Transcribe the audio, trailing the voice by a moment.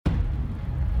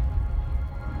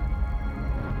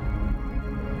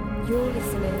You're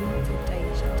listening to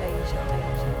Deja.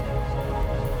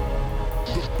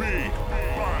 The Big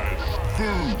Bad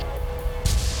Food.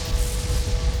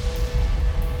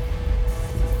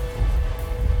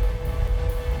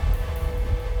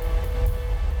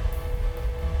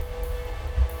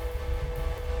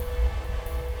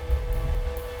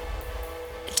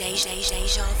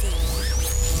 Deja Vu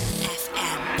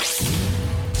FM.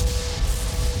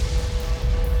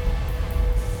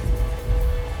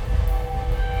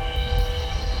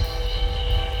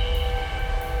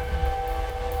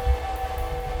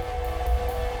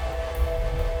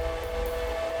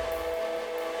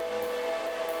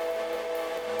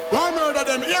 One murder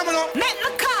them, hear me now? Make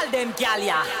me call them, gal,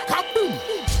 ya. Kaboom!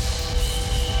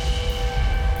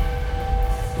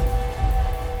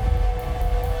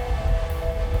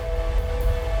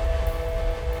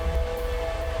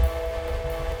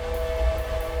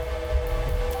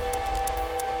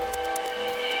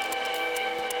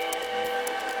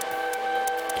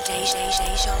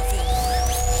 Deja Vu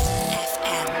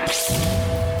FM.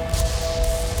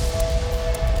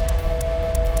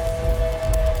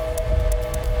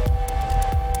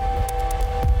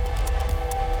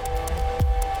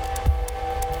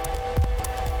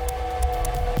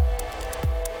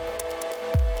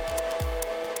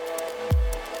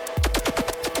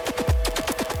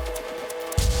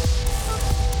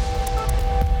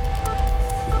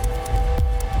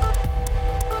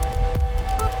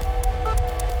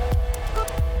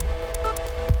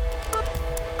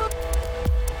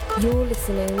 You're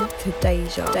listening to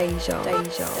Deja. Deja Vu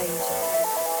FM.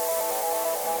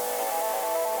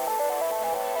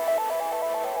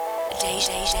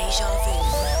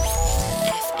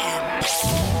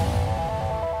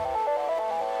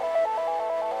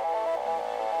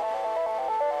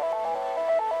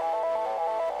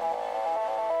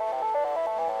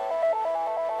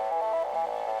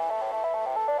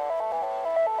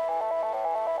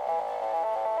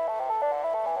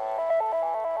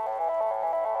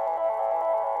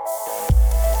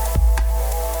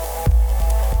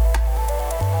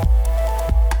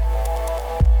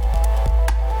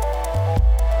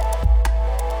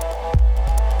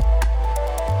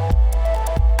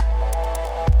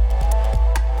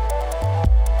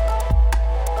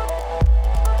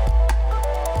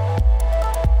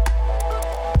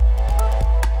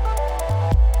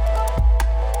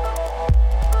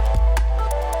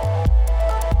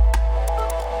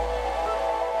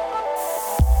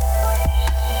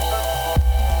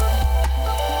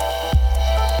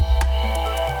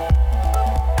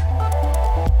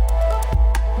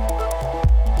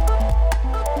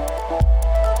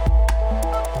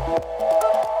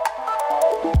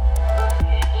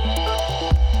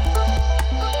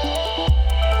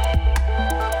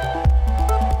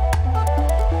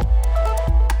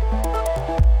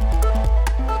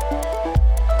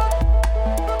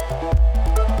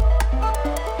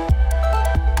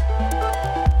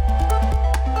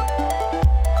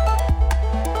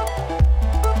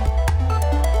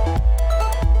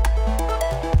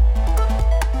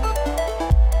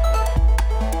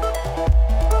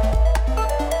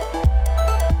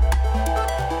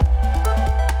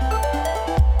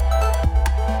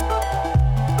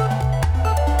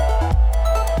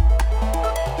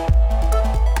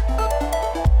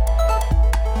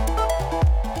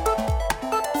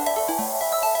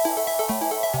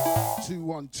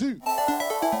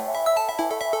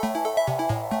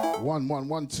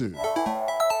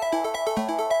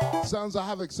 Sounds of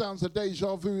Havoc, sounds of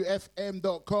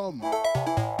DejaVuFM.com.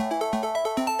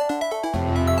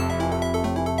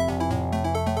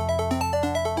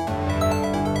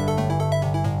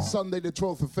 Sunday the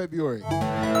 12th of February.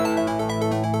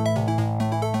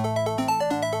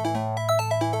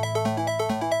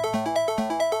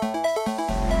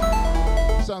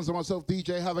 Sounds of myself,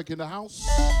 DJ Havoc in the house.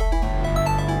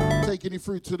 Taking you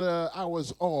through to the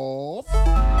hours of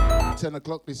 10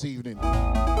 o'clock this evening.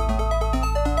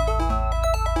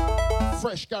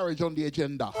 Fresh garage on the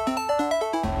agenda.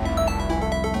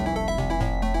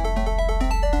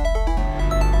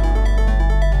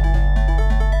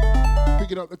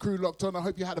 Picking up the crew locked on. I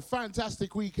hope you had a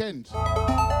fantastic weekend.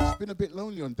 It's been a bit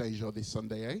lonely on Deja this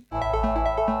Sunday, eh?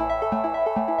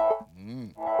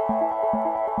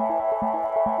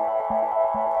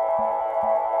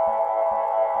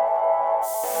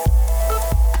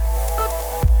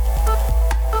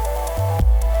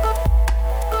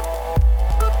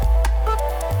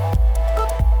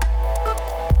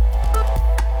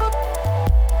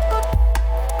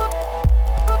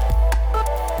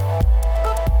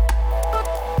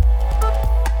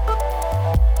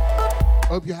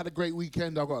 Hope you had a great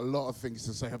weekend. I've got a lot of things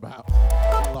to say about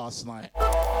last night.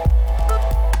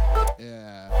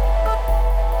 Yeah.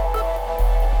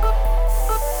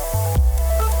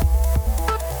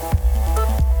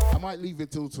 I might leave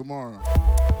it till tomorrow.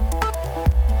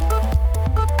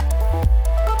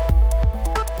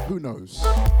 Who knows?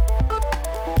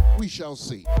 We shall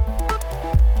see.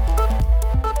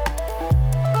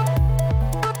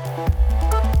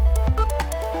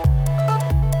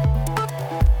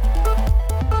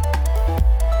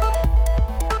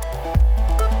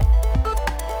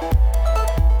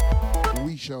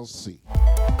 We shall see.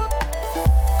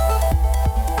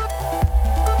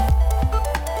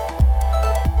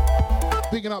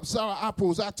 Bigging up Sarah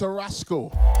Apples at Tarasco.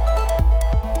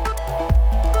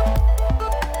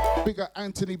 Big up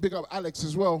Anthony, big up Alex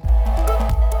as well.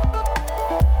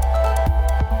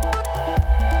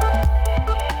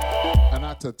 And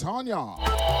at Tanya.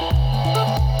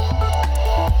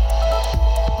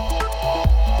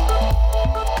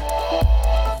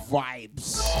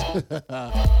 Vibes.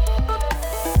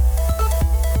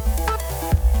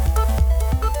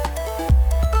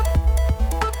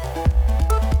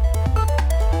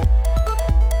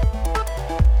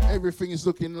 Everything is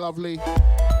looking lovely.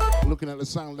 Looking at the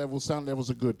sound levels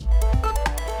are good.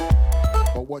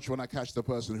 But watch when I catch the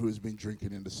person who has been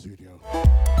drinking in the studio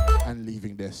and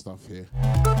leaving their stuff here.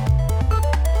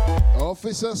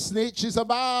 Officer Snitch is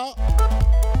about.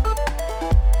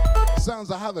 Sounds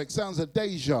of Havoc, sounds of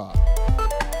Deja.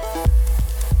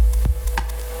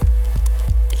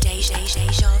 Deja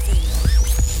Vu.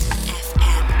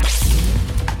 FM.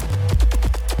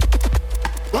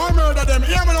 Don't murder them,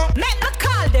 hear me now? Make me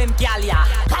call them, gal, ya.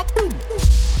 Kaboom!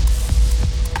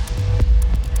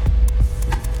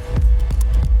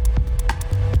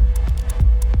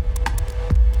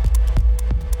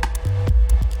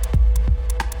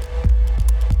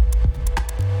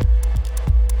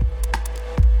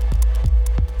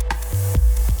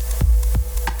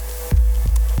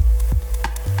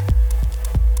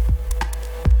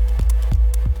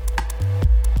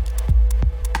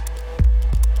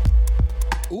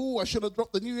 I should have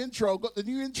dropped the new intro. Got the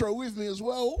new intro with me as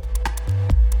well.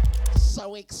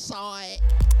 So excited.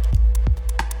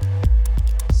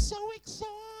 So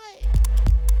excited.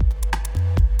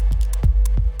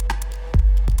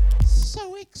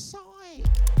 So excited.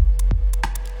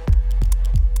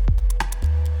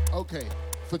 Okay,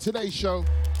 for today's show,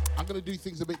 I'm going to do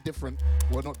things a bit different.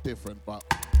 Well, not different, but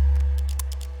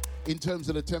in terms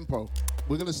of the tempo.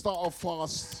 We're going to start off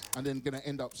fast and then going to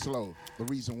end up slow. The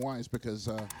reason why is because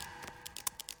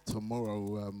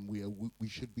tomorrow we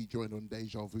should be joined on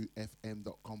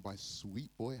DejaVuFM.com by Sweet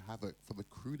Boy Havoc. For the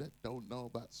crew that don't know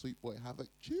about Sweet Boy Havoc,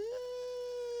 jeez.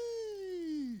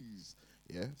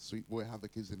 Yeah, Sweet Boy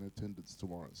Havoc is in attendance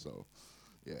tomorrow. So,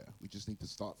 yeah, we just need to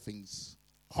start things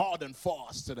hard and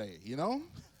fast today, you know?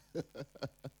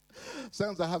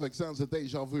 Sounds of Havoc, sounds of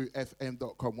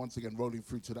DejaVuFM.com. Once again, rolling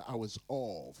through to the hours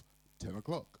of 10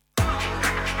 o'clock.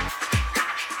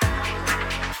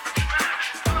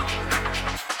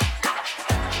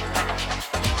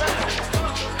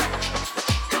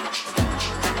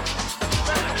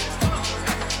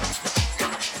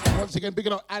 Once again,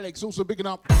 bigging up Alex, also bigging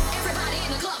up everybody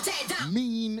in the club, tear down.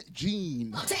 Mean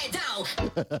Gene. Tear down.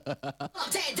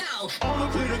 Tear down. All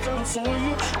the way to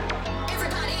California.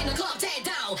 Everybody in the club, tear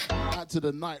down. Out to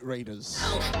the Night Raiders.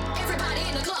 Everybody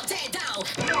in the club, tear down.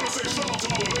 I wanna say shout out to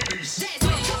all the ladies. Dance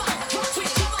with it, come on. Rock with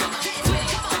it, come on. Dance with it,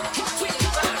 come on. Rock with it,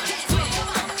 come on. Dance with it, come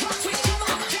on. Rock with it, come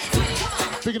on. Dance with it, come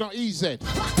on. Bigging up EZ.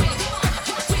 Rock with it, come on.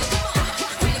 Rock with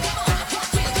it, come on.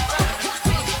 Rock with it, come on. Rock with it, come on. Rock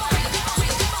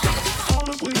with it, come on. Rock with it, come on. All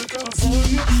the way to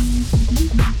California.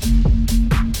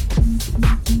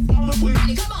 All the way.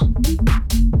 Come on.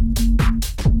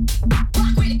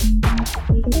 Rock with it.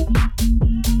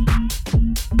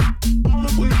 All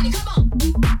the way. Come on.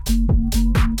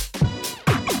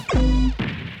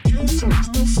 Can't talk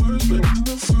to the first place, to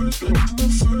the first place, to the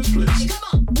first place. Come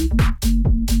on.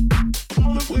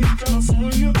 All the way to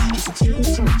California. Just can't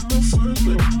talk to the first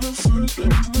place, to the first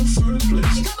place, to the first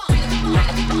place. Come on.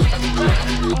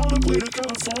 All the way to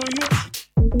California.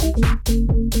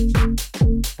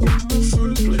 To the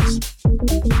first place.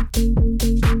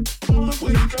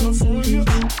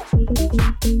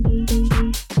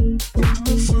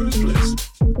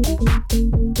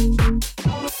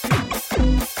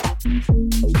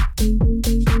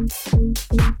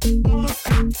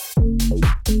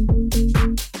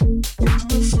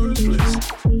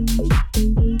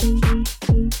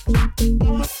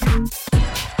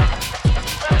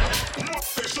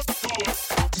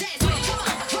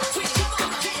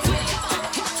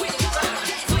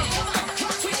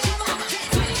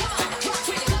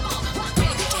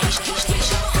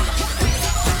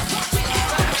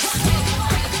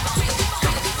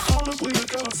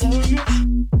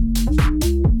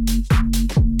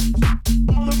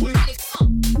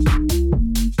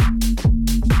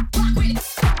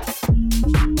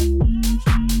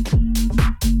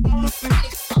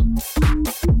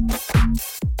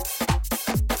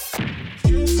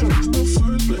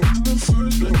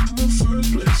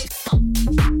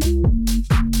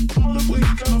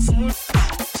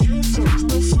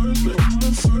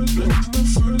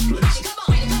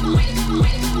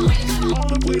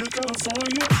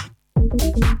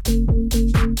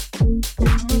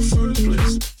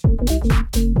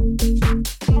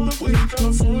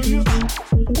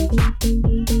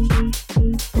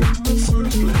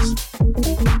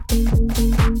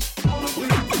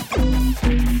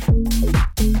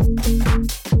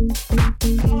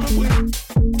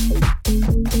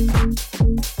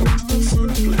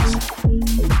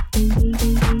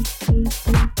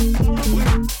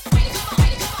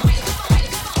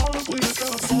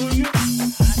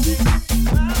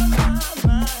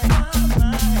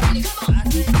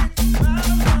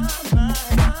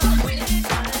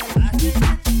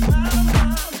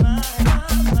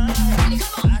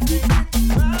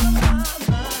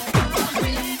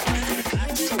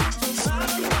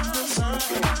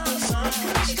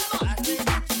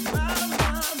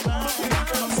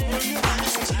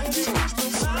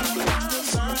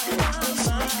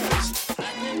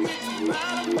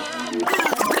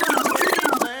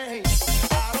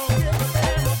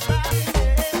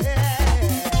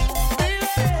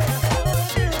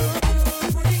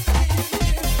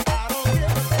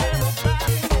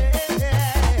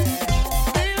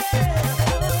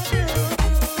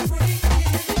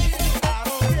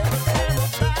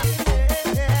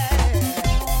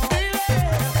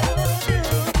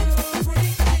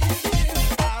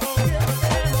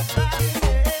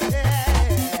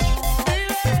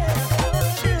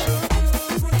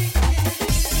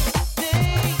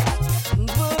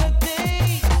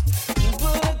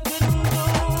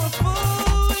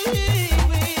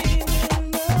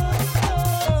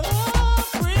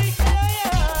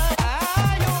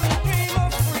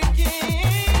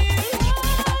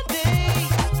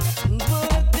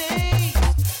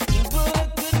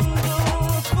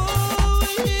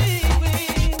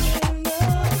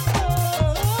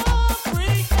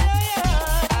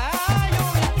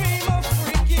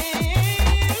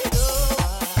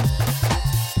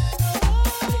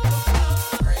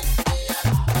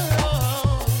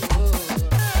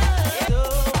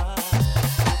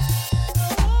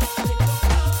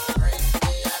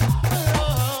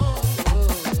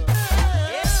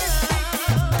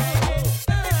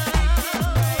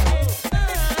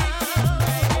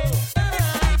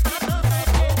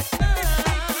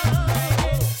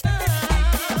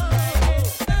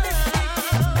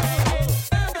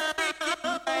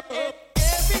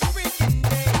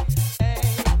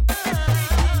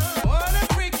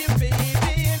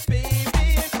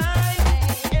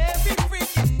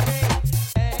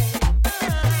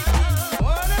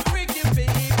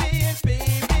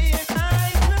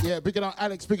 picking up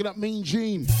Alex, picking up Mean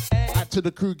Gene. Add to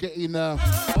the crew getting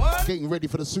ready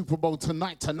for the Super Bowl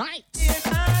tonight.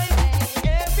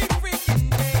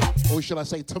 Or should I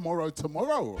say tomorrow?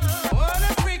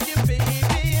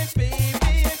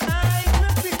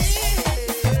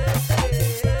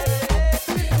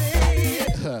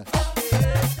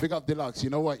 Big up Deluxe, you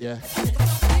know what, yeah?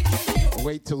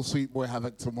 Wait till Sweet Boy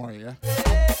Havoc tomorrow, yeah?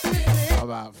 How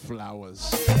about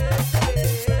flowers?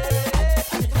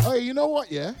 Hey, you know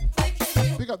what, yeah?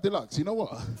 Big up Deluxe, you know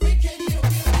what?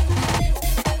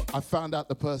 I found out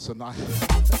the person,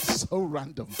 so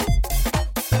random.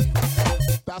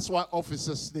 That's why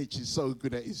Officer Snitch is so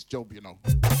good at his job, you know.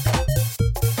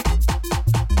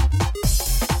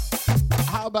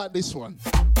 How about this one?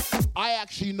 I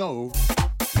actually know,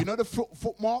 you know the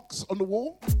foot marks on the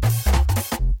wall?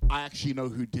 I actually know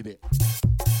who did it.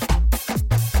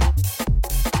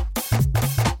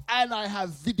 And I have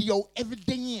video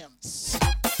evidence.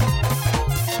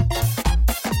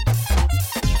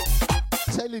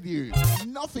 Telling you,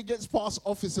 nothing gets past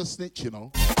Officer Snitch, you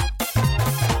know.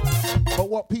 But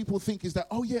what people think is that,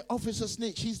 oh yeah, Officer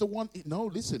Snitch, he's the one. No,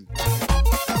 listen.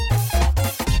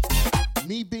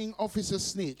 Me being Officer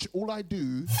Snitch, all I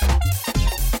do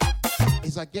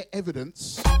is I get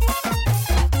evidence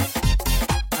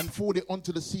and forward it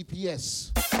onto the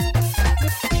CPS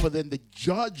for then the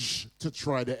judge to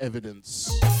try the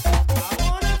evidence. I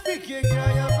wanna freak you,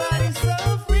 girl, your body's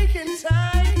so freaking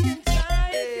tight.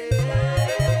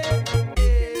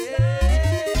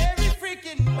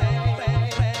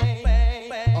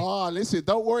 Listen,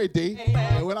 don't worry, D.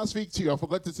 When I speak to you, I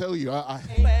forgot to tell you,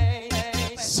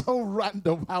 so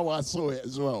random how I saw it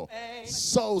as well.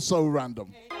 So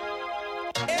random.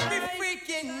 Every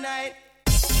freaking night,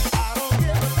 I don't give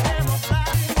a damn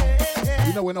about it.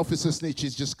 You know when Officer Snitch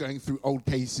is just going through old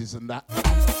cases and that?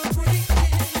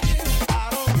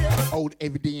 Old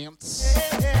evidence.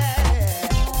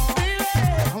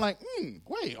 I'm like,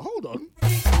 wait, hold on.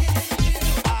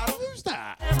 Who's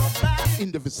that?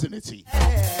 In the vicinity.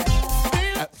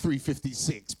 At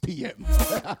 3:56 p.m.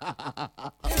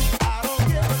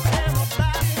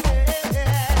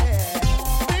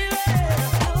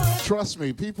 Trust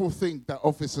me, people think that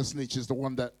Officer Snitch is the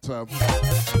one that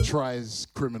tries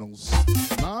criminals.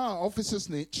 Nah, Officer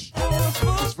Snitch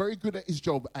is very good at his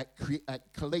job at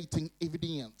collating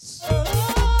evidence.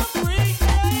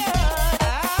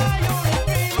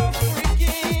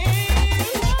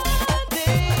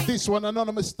 This one,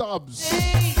 Anonymous Stubbs.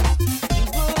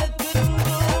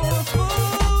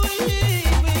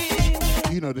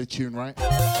 You know the tune, right?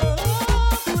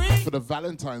 For the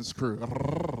Valentine's crew.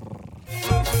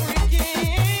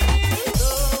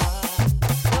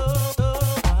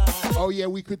 Oh yeah,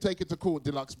 we could take it to court,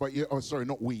 Deluxe, but yeah, oh sorry,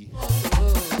 not we.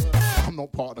 I'm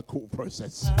not part of the court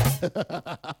process.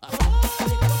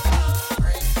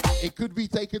 It could be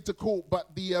taken to court,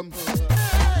 but the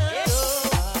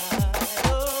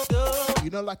you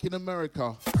know, like in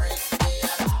America,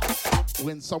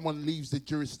 when someone leaves the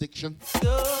jurisdiction,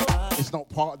 it's not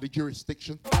part of the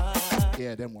jurisdiction.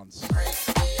 Yeah, them ones.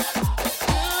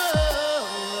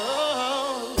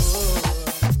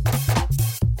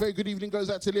 Very good evening goes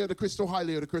out to Leo the Crystal. Hi,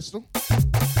 Leo the Crystal.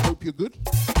 Hope you're good.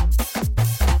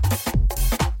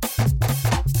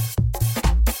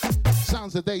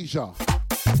 Sounds of Deja.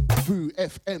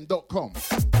 BooFM.com.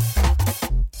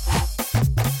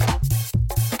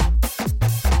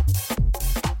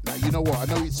 You know what? I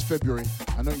know it's February,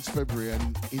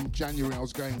 and in January I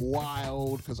was going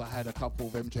wild because I had a couple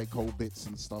of MJ Cole bits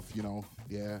and stuff, you know.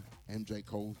 Yeah, MJ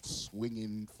Cole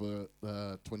swinging for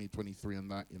 2023 and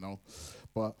that, you know.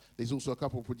 But there's also a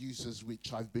couple of producers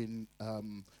which I've been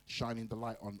shining the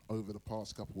light on over the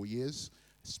past couple of years,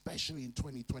 especially in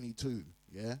 2022,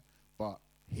 yeah. But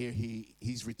here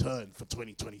he's returned for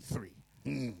 2023.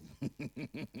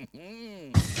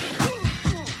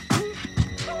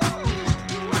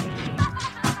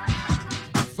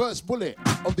 First bullet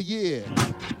of the year.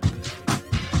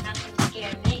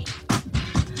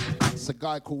 It's a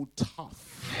guy called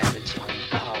Tough.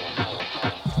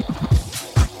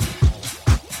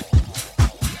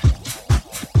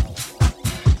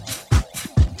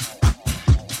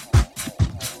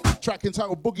 Track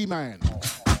entitled Boogeyman.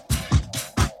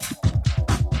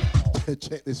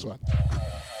 Check this one.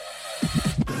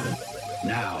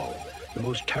 Now, the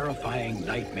most terrifying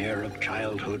nightmare of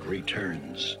childhood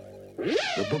returns.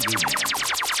 The boogeyman.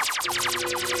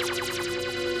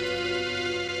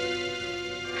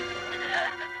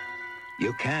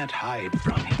 You can't hide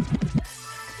from him.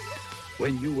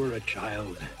 When you were a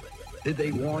child, did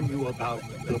they warn you about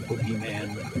the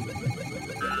boogeyman?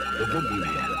 The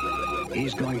boogeyman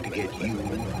He's going to get you.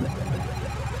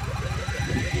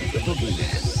 The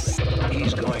boogeyman.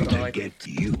 He's going to get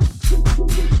you.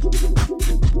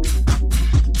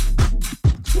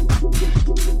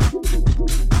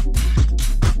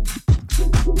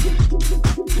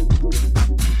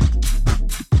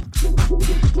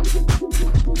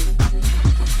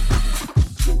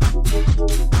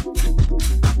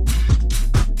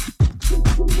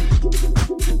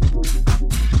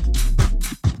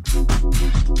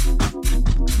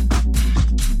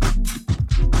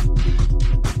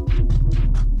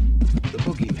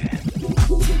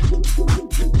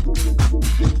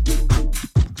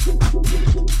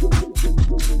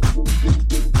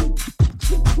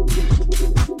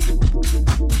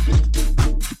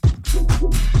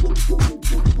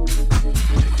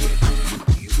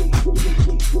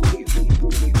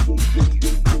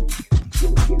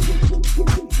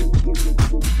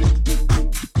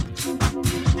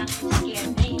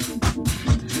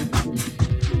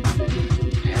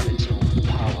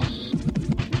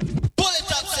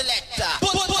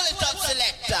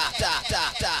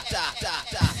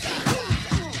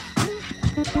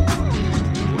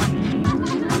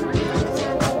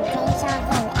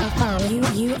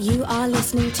 You are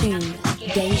listening to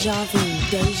Deja Vu,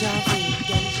 Deja Vu,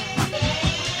 Deja Vu.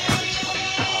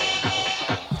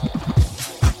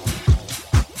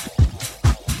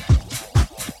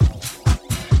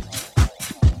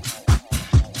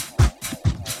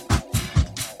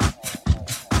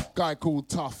 Guy called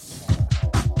Tough.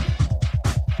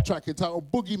 Track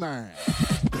entitled Boogeyman.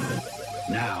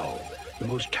 Now, the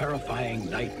most terrifying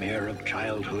nightmare of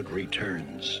childhood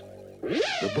returns.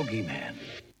 The boogeyman.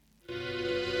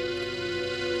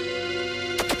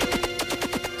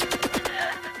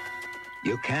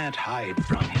 You can't hide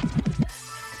from him.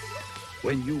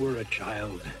 When you were a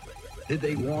child, did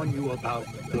they warn you about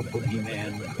the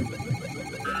boogeyman?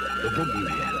 The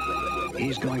boogeyman.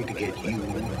 He's going to get you.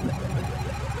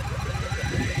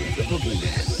 The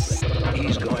boogeyman.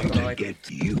 He's going to get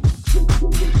you.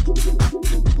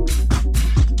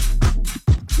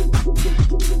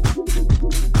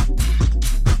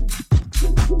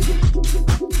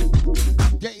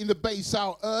 Getting the bass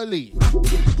out early.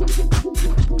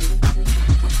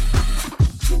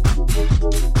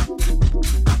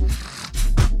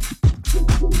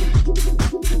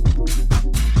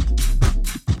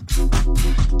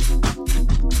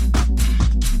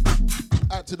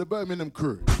 Out to the Birmingham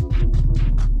crew.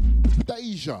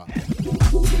 Deja.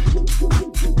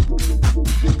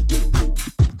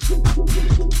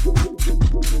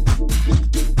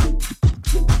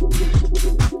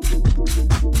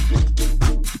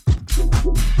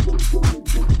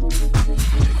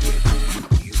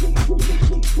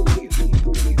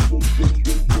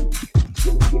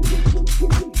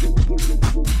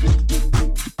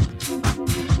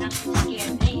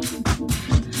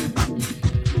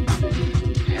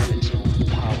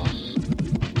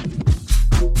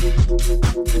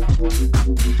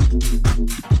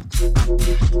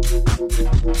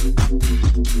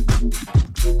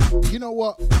 You know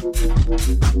what?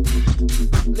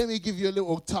 Let me give you a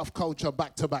little tough culture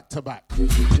back to back to back.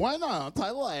 Why not? I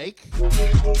like.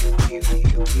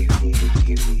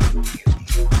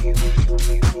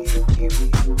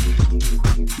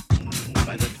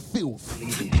 By the filth.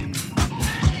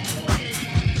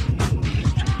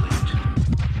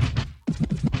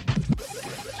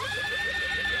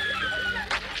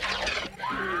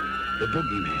 The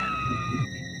boogeyman.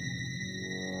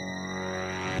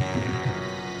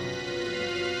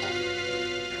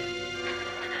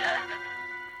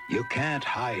 You can't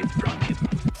hide from him.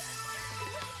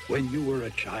 When you were a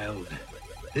child,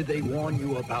 did they warn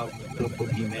you about the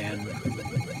boogeyman?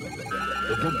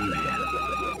 The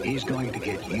boogeyman. He's going to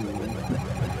get you.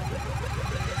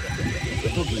 The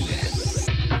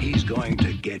boogeyman. He's going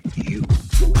to get you.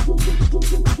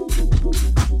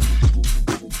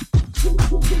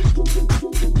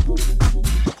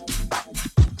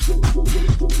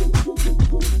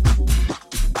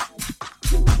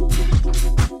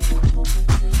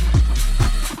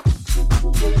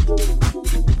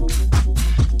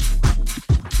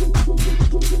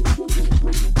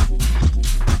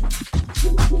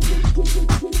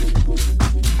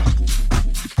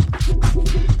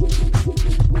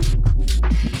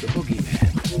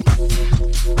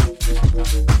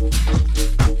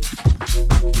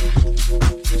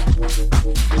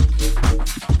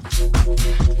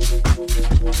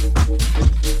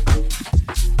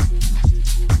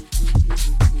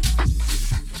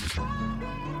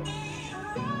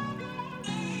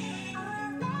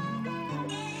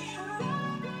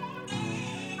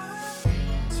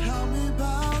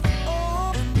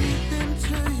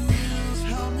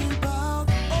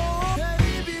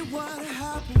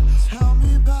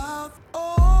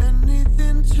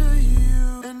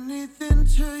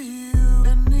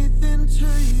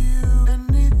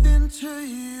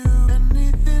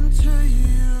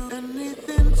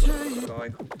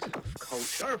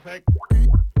 culture. Perfect.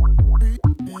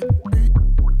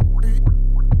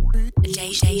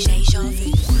 Deja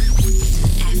Vu.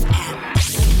 FM.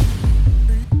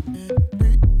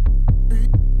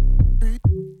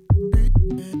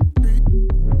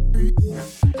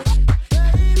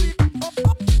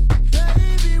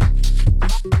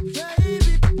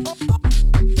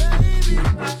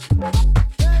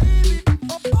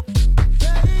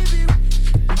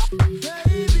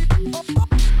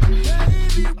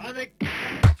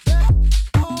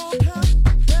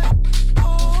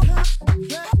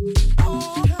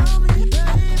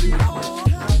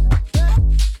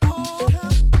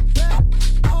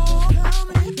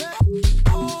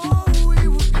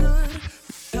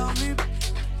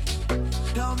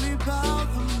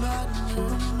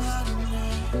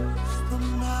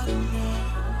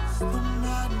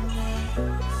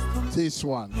 This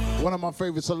one of my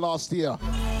favorites of last year.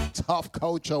 Tough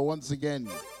Culture once again.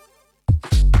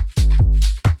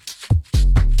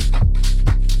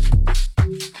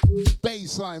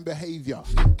 Baseline Behavior.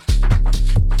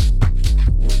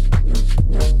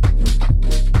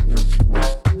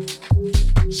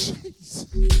 Jeez.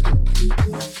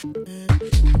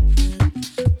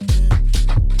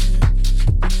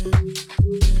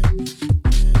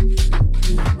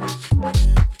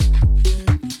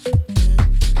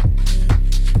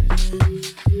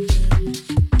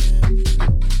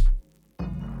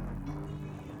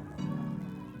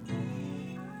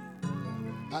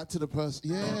 Add to the person,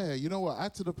 yeah, you know what?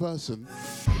 Add to the person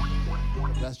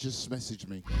that's just messaged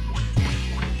me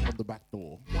on the back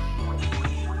door.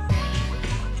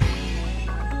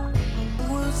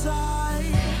 Was I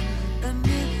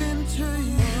anything to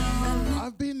you?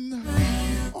 I've been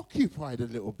occupied a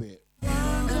little bit.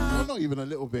 Well, not even a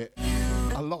little bit.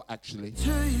 A lot, actually.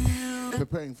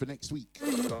 Preparing for next week.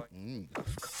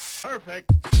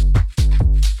 Perfect.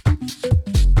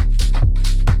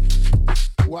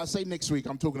 Well, I say next week,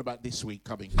 I'm talking about this week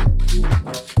coming.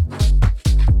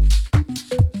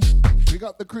 We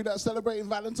got the crew that's celebrating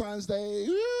Valentine's Day.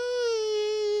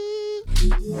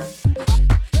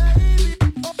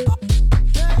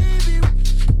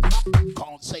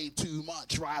 Can't say too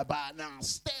much right about now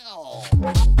still.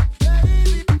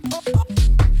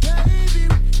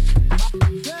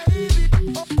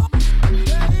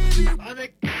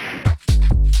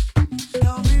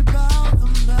 Tell me about the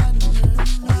madness.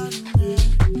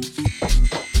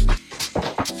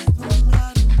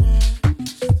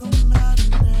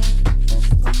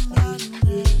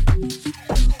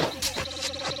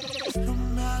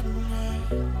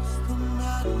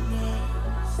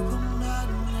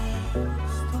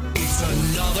 It's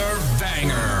another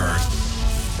banger.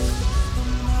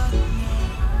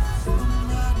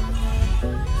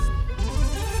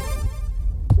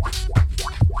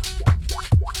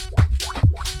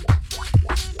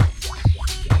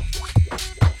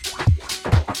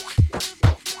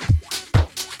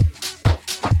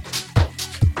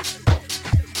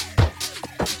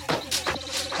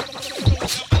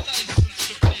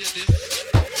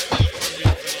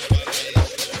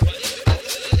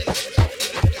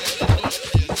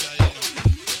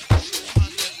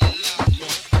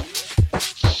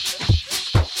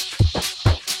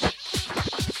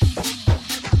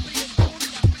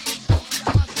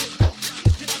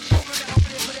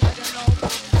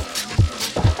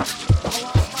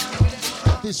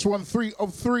 This one, 3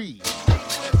 of 3.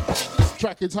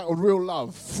 Track entitled Real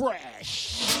Love.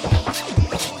 Fresh.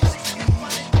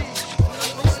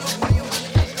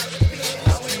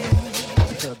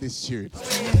 Check out this tune.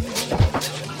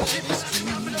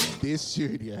 This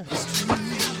tune, yeah.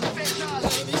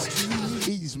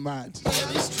 He's mad.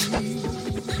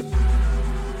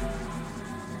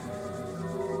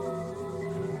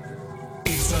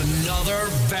 It's another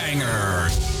banger.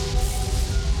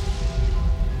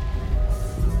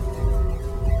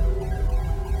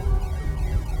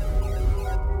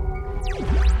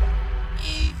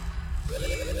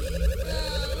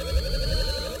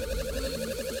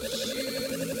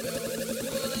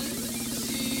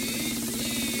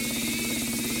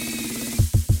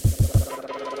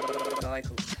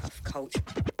 Tough culture.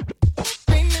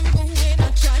 Remember when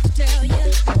I tried to tell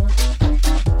you,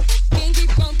 can't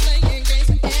keep on playing games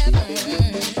forever.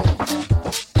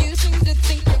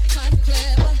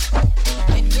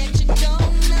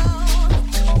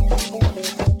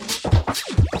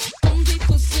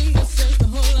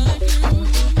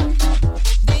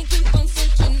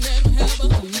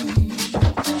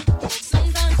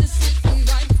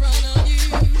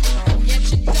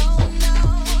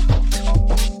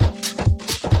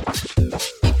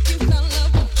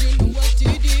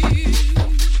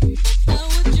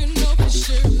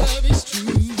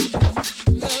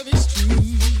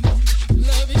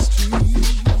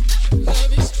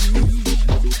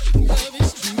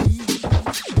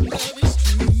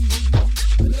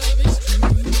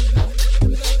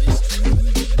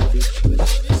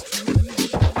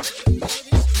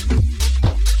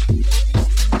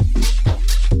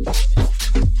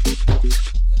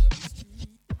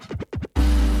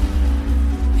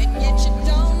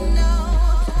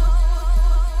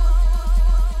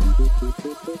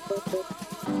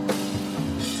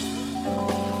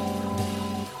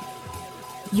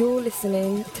 You're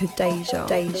listening to Deja.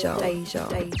 Some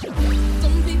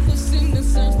people seem to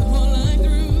search the whole line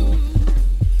through.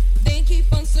 They keep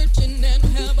on searching and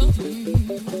have a clue.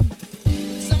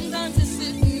 Sometimes it's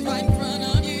sitting right in front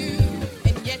of you,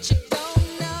 and yet you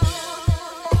don't know.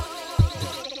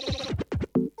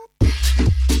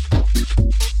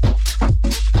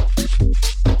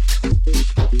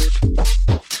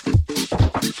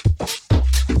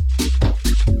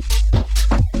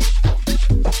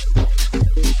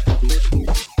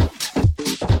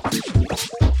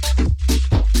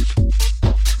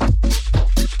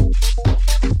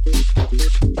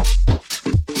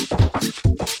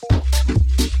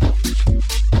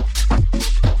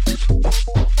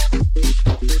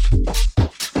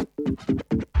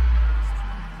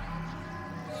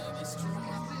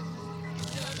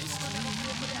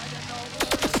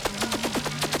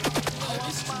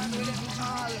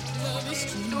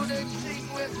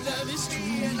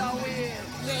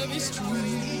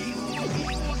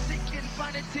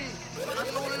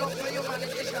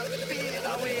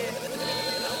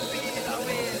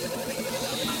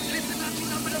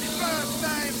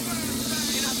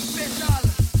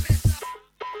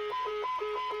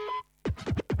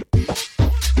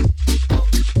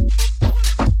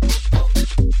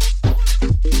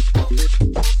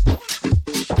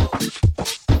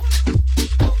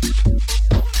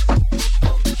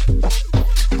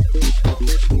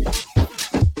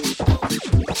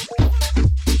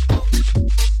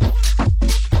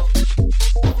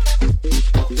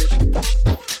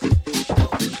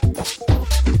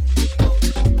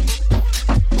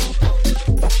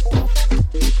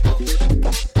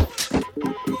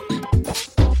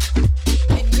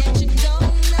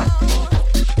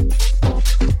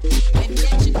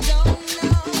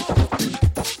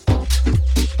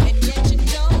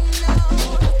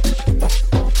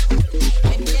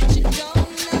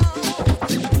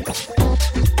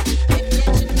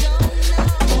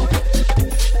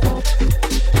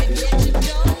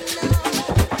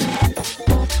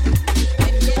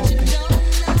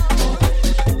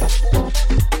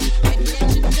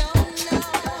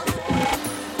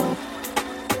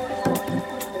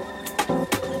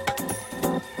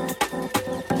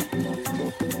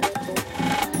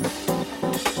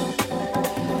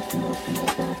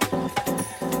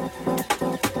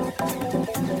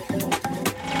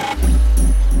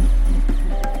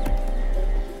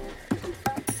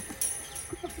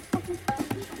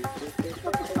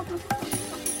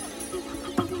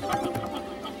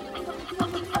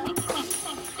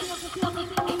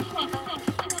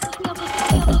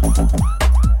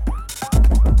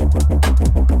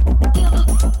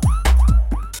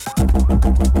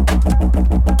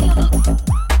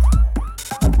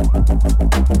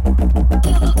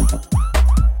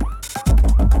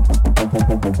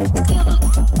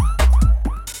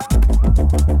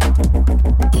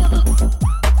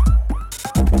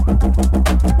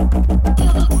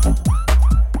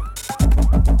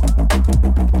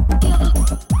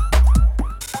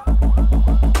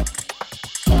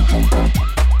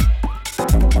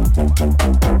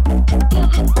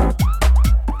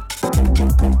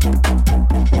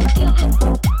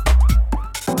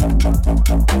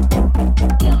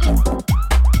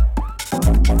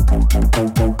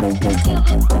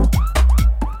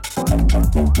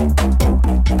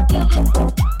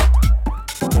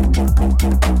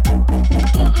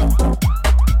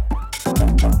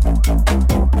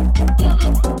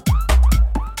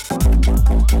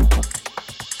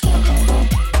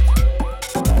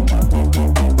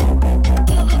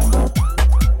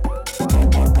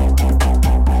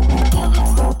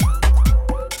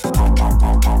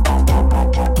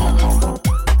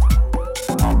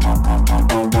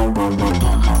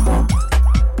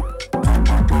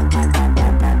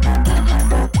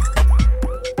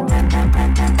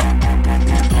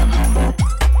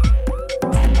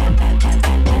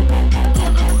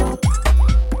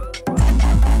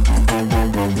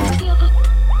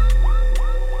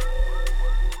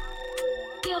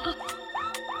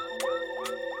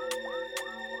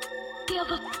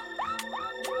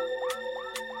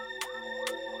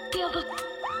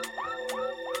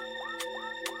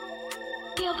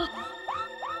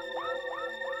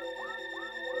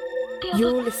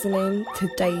 You're listening to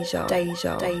Deja.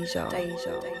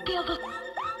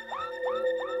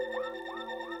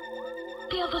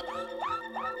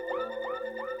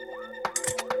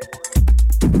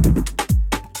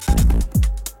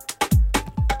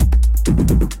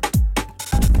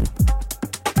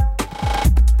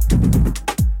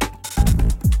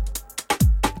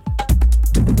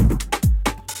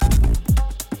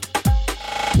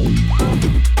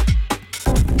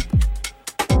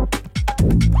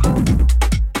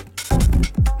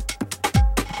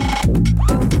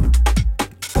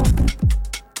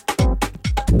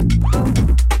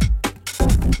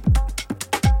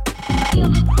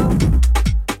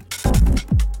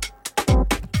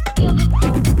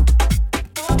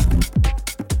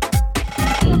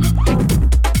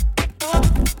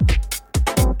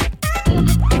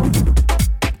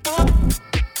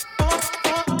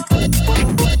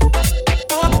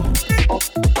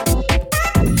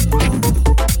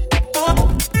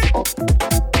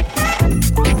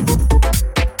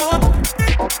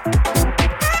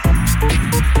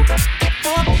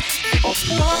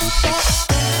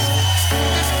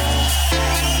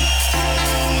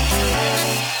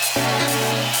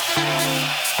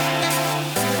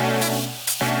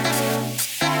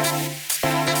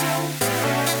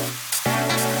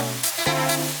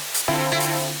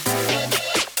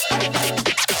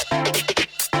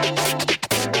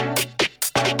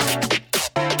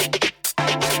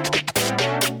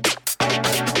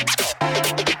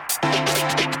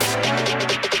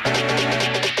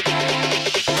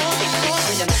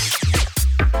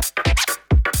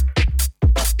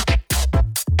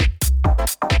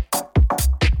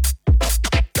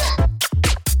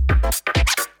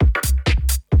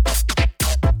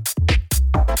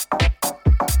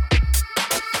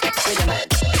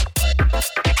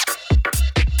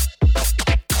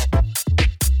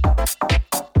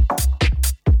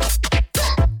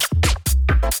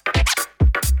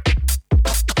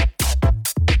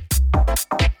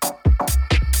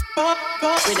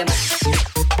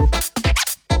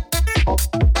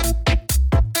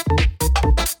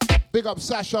 Big up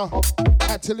Sasha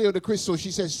at Leo the Crystal.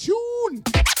 She says, tune.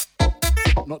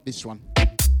 Not this one.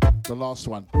 The last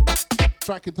one.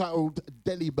 Track entitled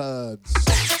Delhi Birds.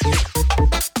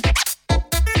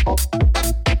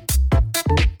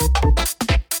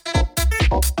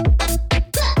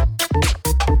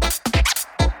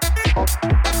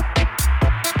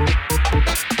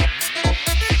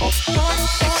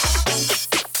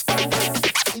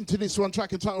 Into this one,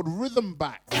 track entitled Rhythm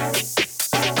Back.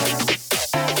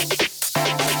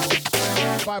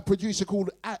 By a producer called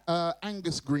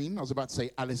Angus Green. I was about to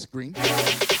say Alice Green.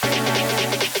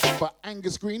 But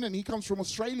Angus Green, and he comes from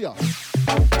Australia.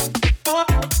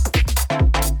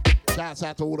 Shouts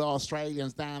out to all the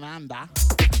Australians down under.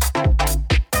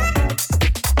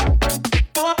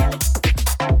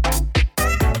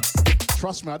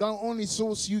 Trust me, I don't only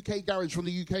source UK garage from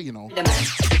the UK, you know.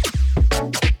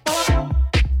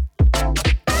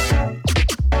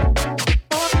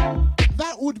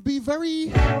 That would be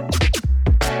very...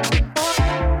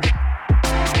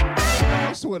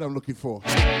 What's the word I'm looking for?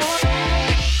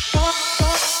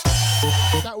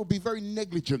 That would be very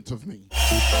negligent of me.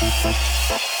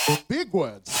 Big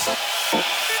words.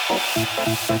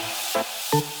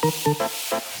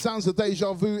 Sounds of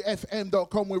Deja Vu,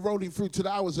 FM.com. We're rolling through to the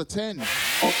hours of 10.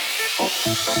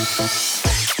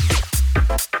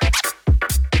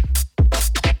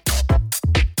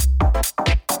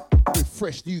 With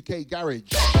fresh UK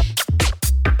garage.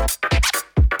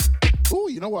 Oh,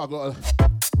 you know what? I got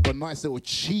a nice little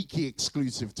cheeky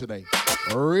exclusive today.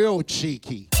 Real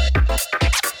cheeky.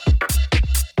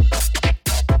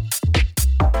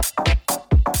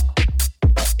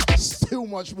 Still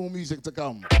much more music to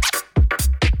come.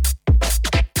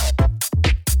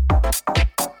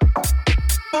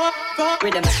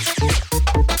 Rhythm.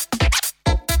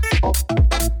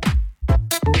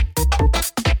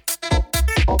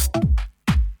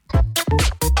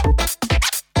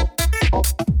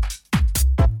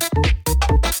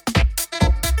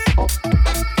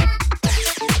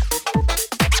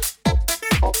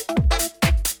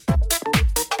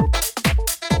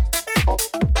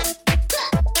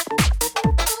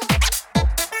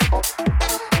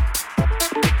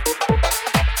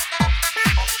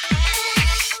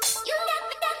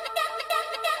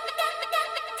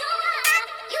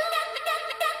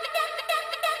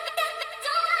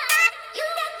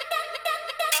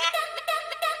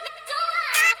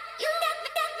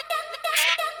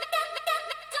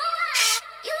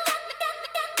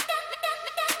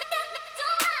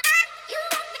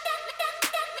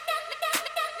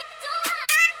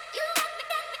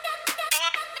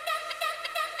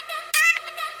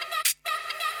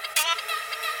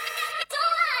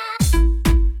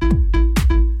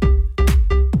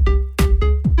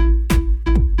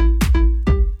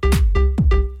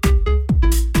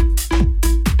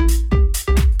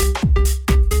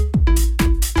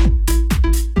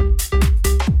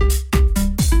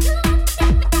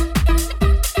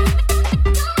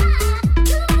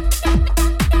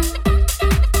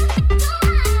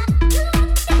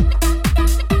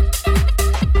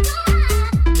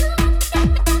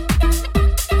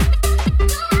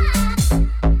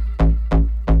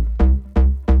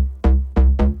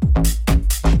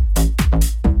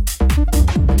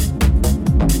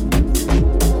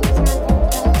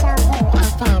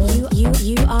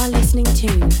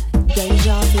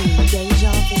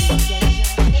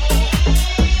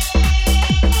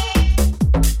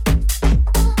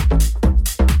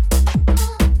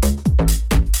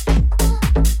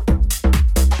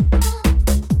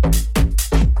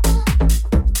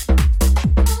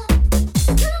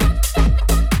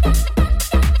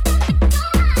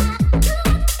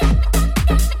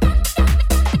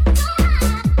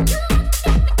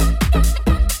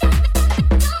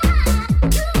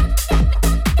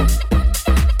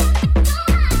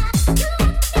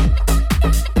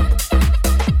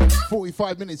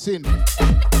 5 minutes in.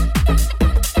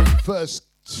 First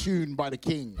tune by the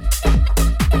King.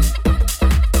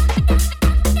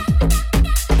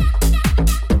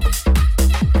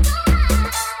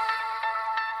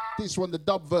 This one, the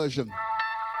dub version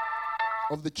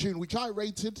of the tune, which I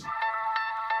rated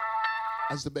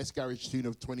as the best garage tune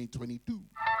of 2022.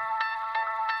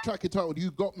 Track entitled You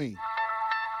Got Me,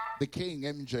 the King,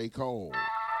 MJ Cole.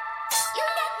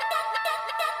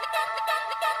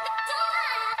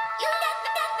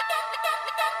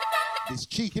 This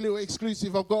cheeky little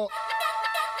exclusive I've got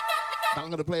that I'm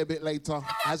going to play a bit later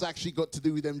has actually got to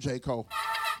do with MJ Cole.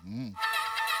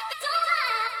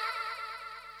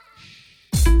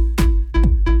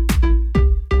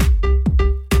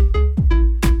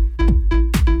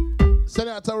 Send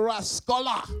it out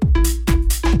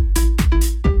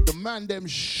them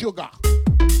sugar.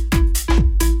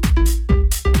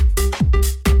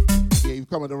 Yeah, you've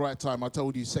come at the right time. I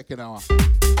told you, second hour.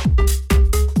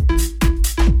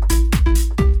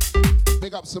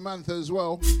 Big up Samantha as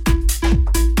well.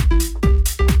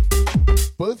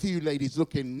 Both of you ladies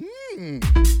looking,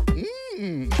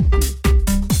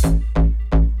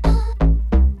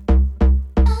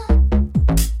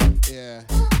 Yeah.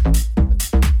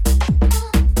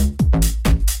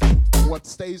 What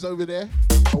stays over there,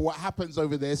 or what happens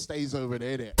over there stays over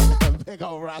there, innit? Big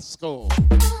old rascal.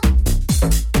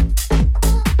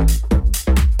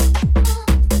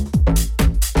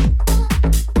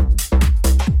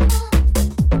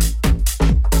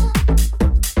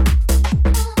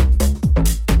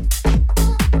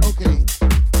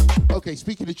 Okay,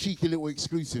 speaking of cheeky little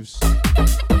exclusives.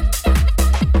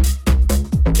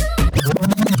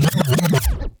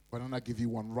 Why don't I give you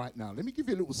one right now? Let me give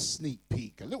you a little sneak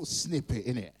peek, a little snippet,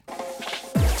 innit?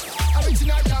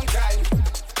 Original long time,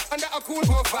 under a cool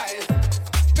profile.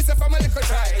 Mr. from a little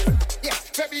child, yeah,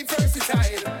 very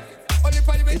versatile.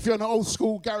 If you're an old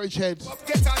school garage head,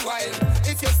 get on wild.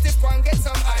 If you're stiff one, get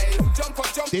some eye. Jump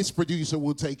up, jump. This producer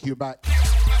will take you back.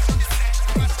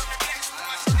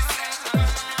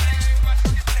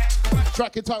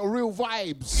 Track entitled Real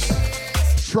Vibes,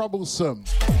 Troublesome.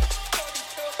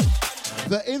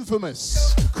 The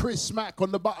infamous Chris Mack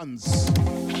on the buttons.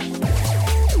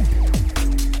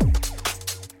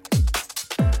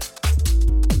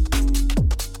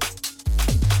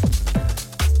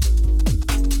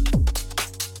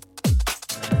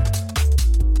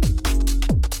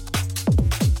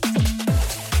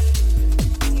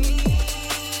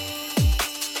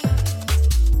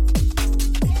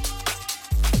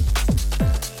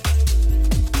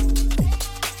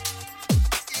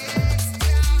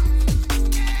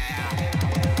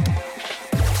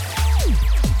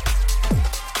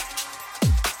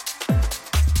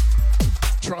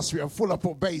 We are full up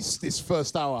on bass this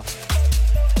first hour.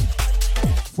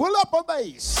 Full up on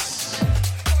bass.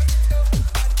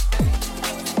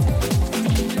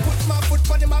 Put my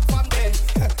foot on the map from then.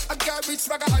 I got rich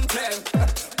swagger and them.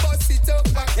 Boss it up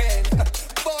again.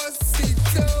 Boss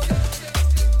it up.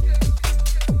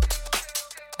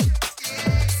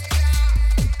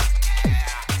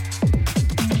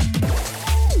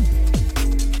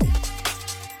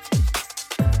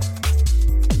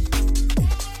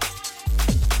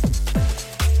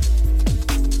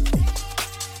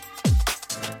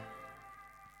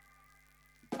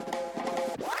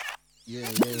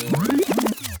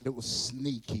 Little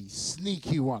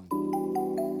sneaky one.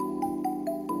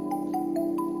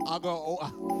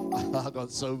 I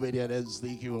got so many of them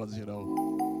sneaky ones, you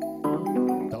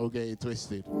know. Don't get it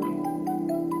twisted.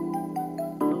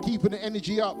 Keeping the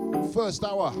energy up. First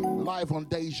hour, live on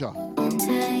Deja.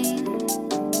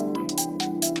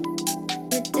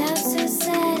 The doubts are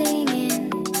setting in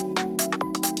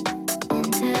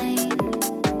time.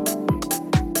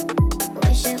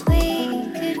 Wish that we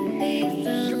could be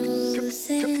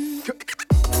frozen.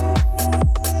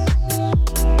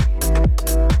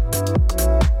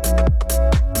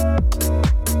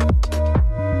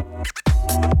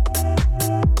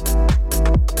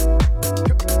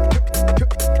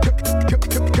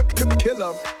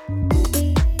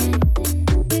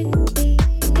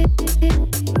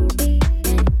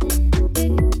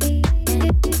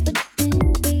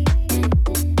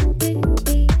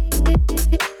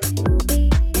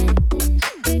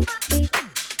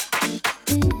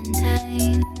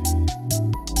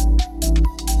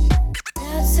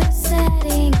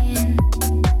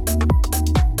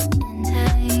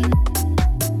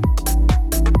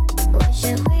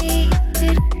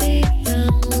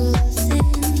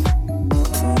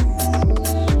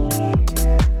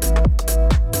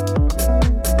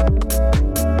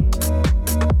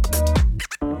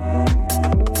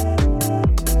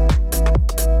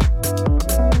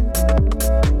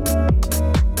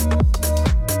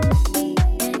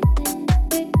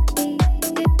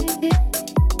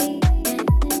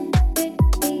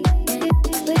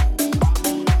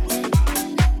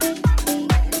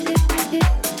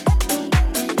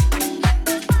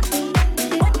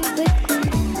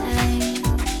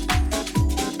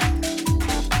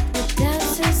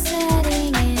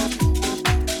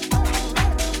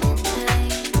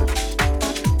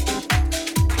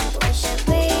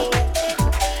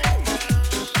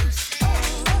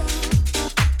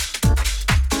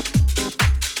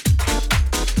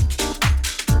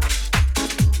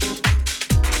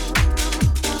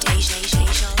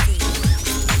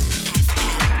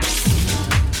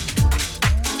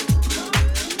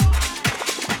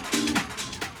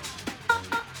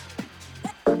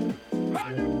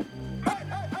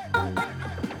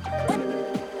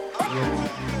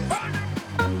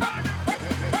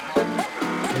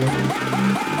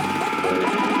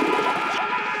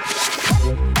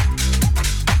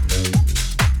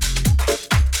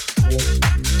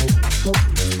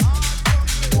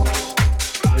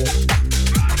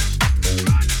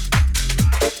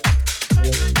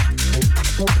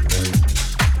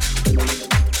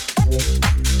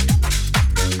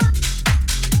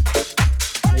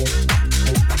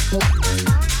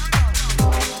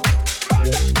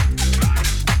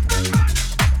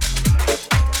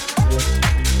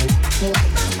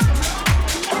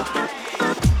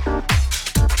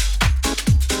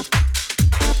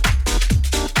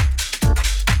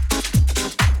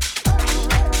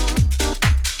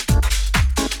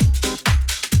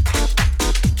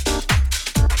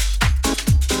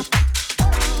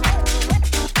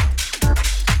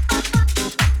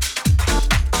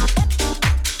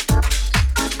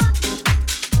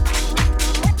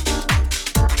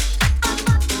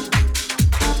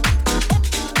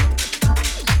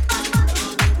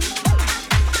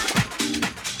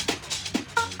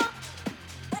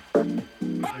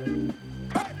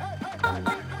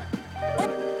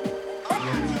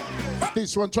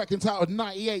 This one track entitled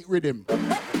 98 Rhythm.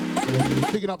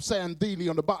 Picking up Sam Dealey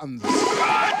on the buttons.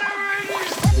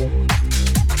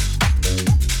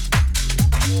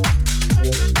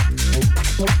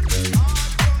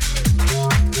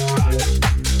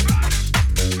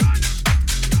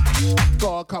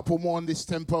 Got a couple more on this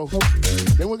tempo.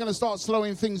 Then we're going to start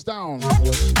slowing things down.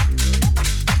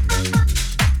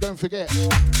 Don't forget,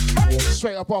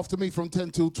 straight up after me from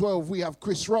 10 till 12, we have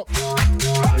Chris Rock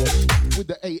with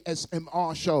the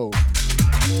ASMR show.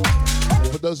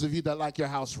 For those of you that like your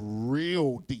house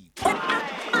real deep.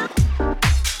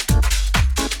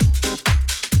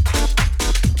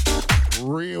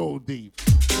 Real deep,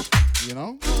 you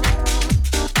know?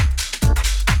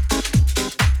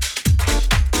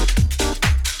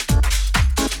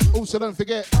 Also, don't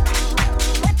forget,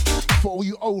 for all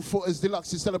you old footers,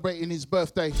 Deluxe is celebrating his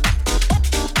birthday.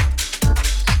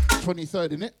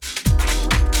 23rd, innit?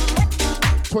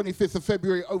 25th of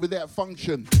February over there at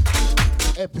Function.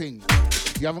 Epping.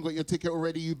 If you haven't got your ticket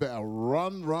already, you better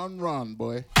run,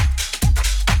 boy.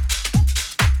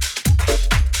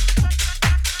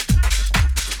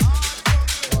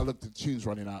 Oh, look, the tune's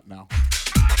running out now.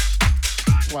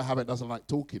 That's why Havoc doesn't like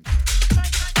talking.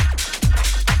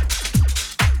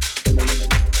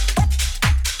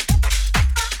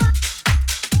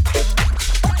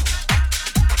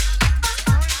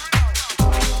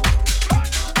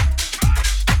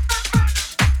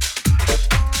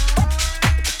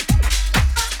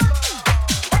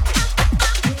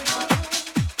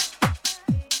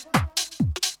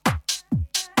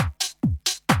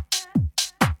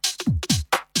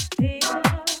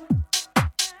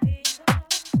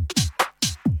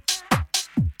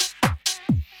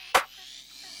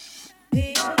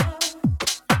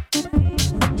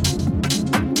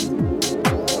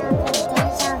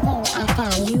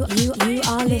 You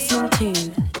are listening to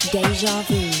Deja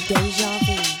Vu, Deja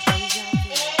Vu.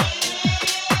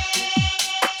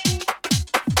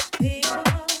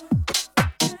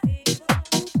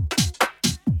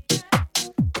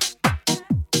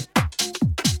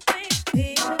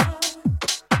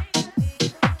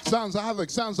 Sounds of Havoc,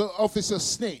 sounds of Officer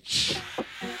Snitch.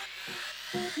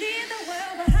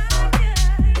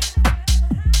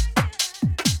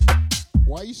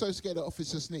 Why are you so scared of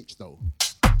Officer Snitch, though?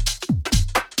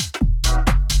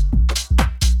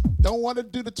 Don't want to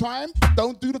do the time?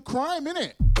 Don't do the crime,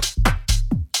 innit?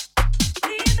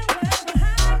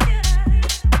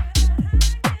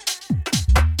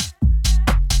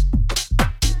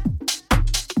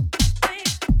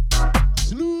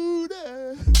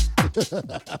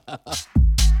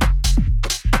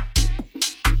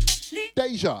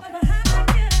 Deja.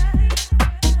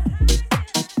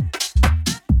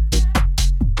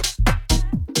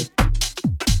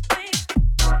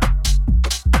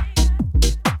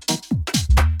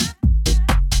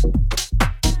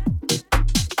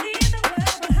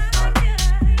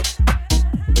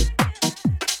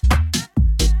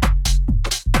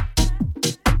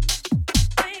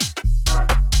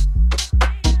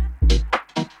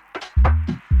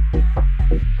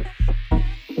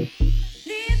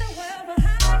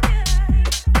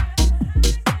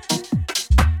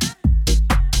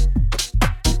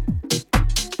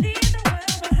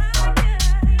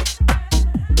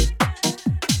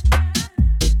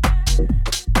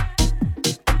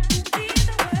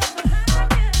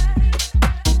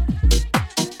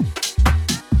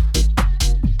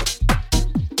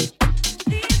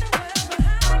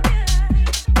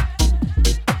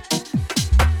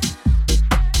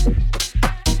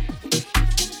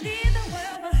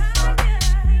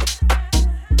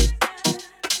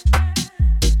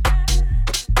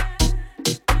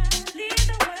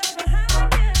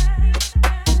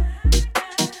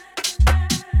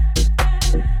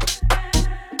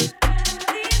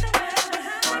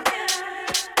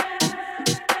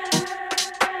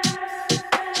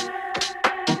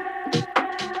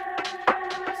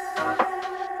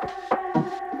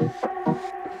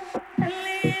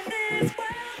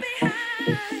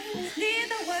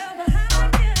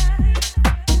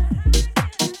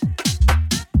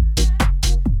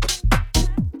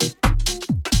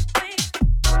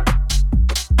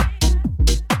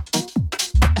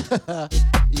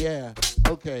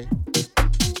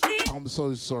 Okay. I'm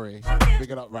so sorry.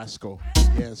 Big it up, Rascal.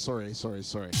 Yeah, sorry.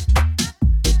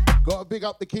 Gotta big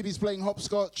up the kiddies playing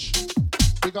hopscotch.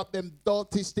 Big up them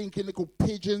dirty, stinking little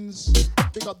pigeons.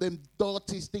 Big up them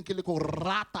dirty, stinking little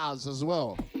ratas as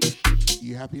well.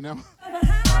 You happy now?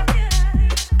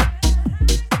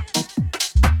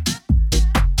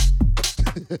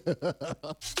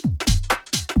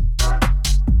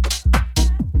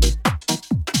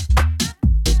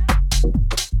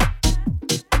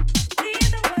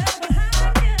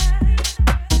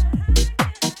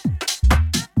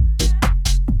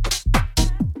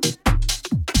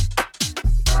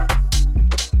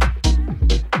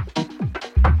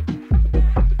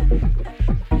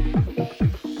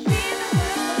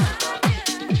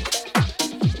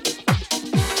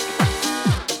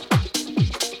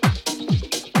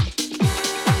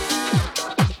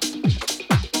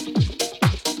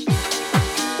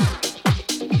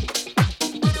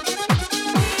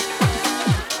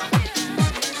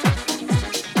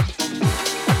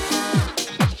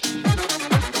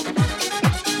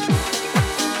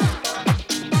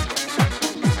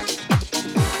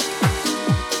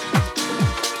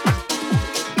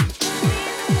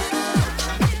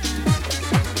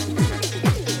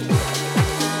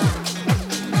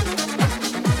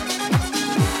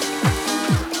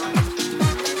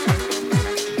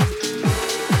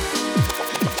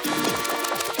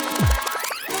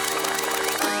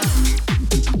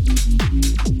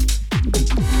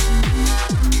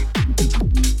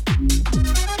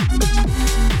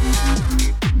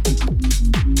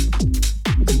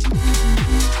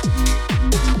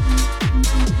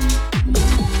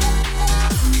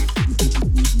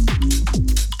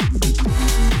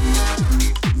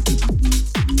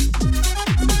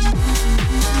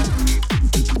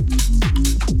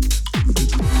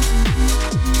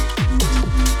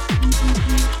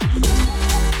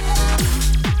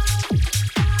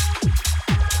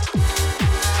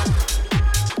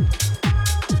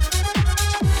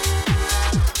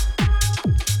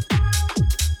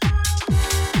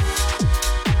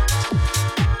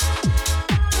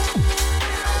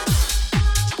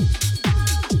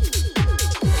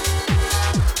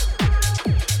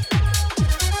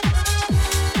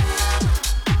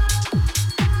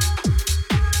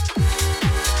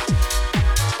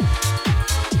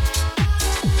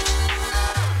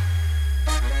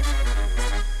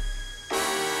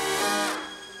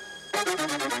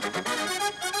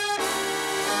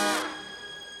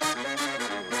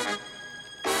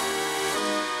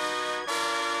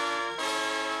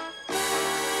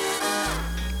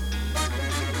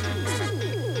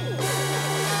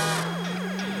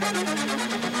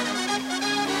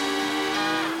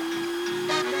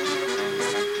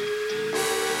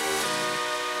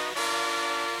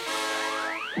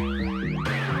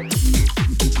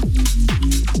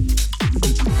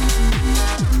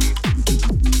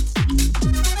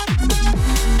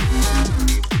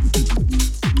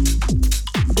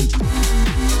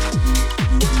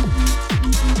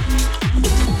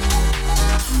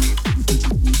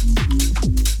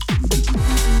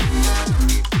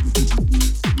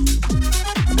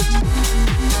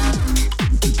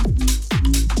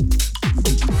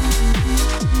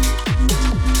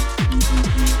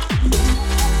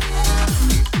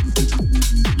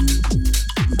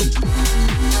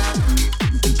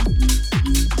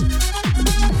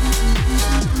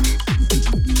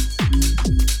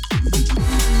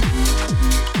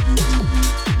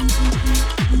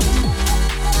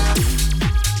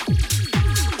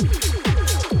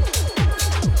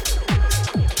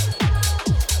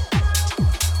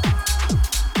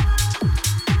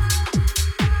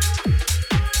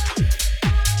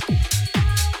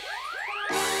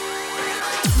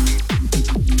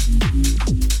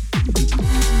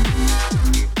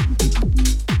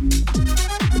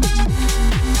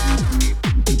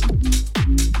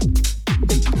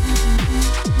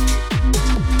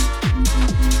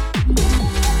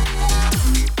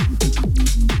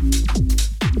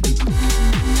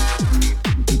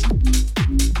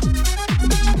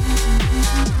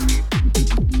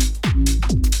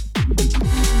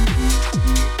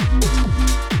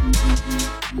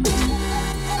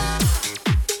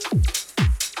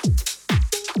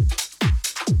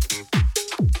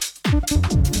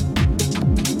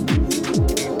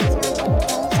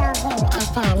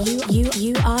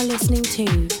 You are listening to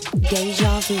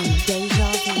Deja Vu,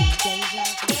 Deja Vu, Deja Vu.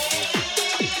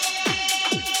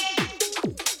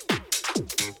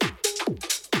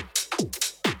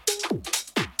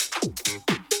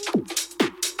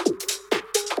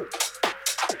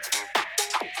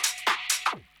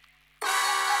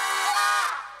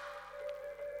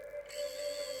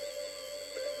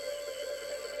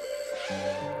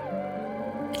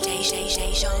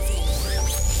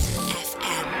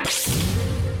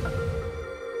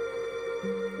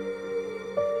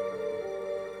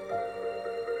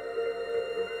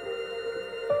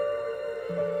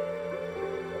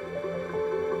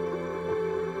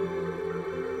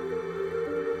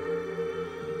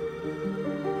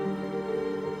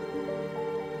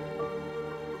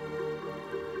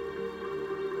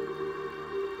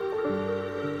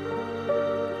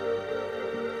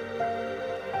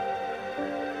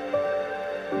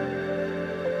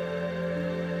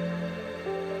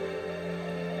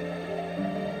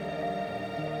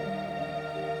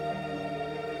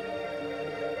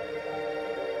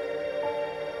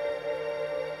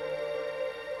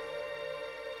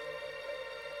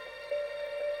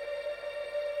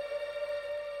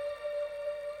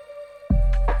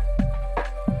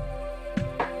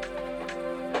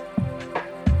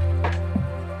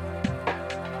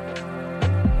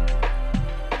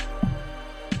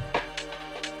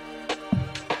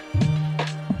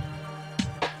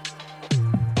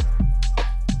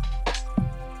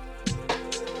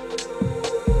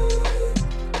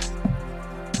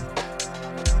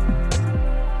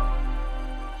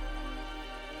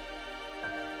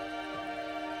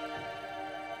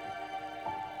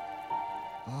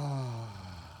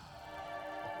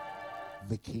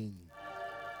 The King.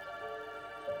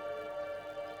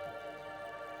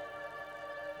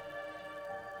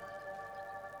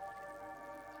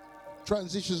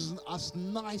 Transitions us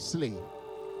nicely.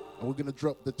 And we're going to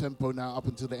drop the tempo now up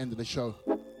until the end of the show.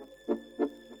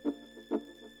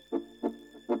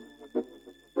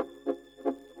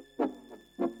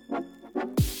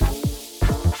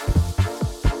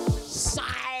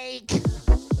 Psych!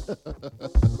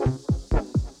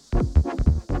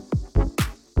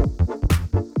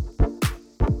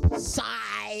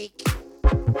 Psych!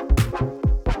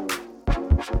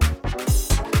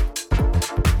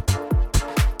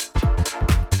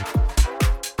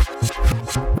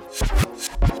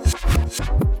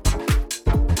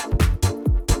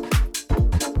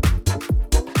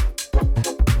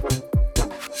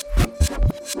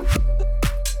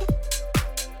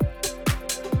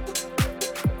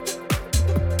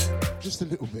 Just a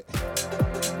little bit.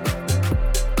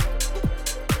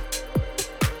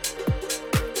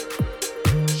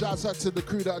 Shouts out to the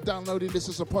crew that are downloading this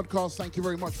as a podcast. Thank you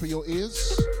very much for your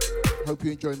ears. Hope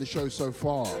you're enjoying the show so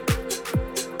far.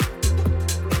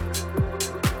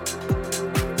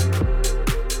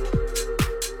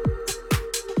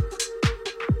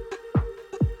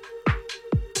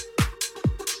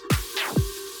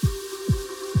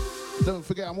 Don't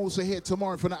forget, I'm also here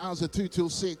tomorrow from the hours of 2 till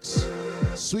 6.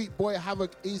 Sweet boy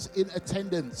Havoc is in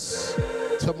attendance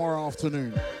tomorrow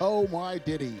afternoon. Oh my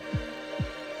diddy.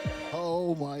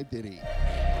 Oh my diddy.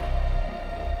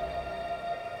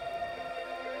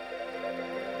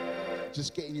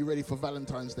 Just getting you ready for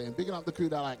Valentine's Day and bigging up the crew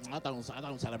that are like, I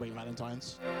don't celebrate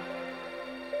Valentine's.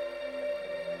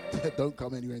 Don't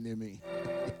come anywhere near me.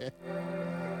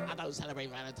 I don't celebrate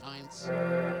Valentine's.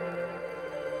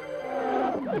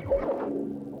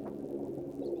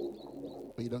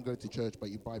 But you don't go to church, but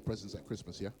you buy presents at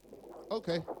Christmas, yeah?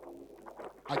 Okay.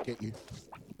 I get you.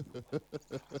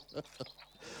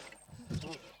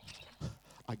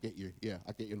 I get you. Yeah,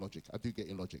 I get your logic. I do get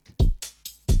your logic.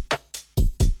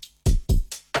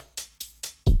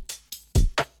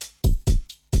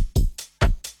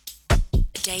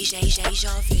 Deja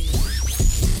Vu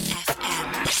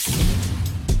FM.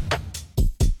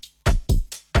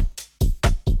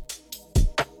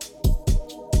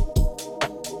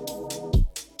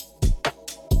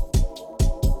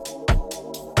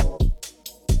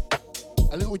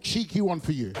 A little cheeky one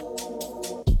for you.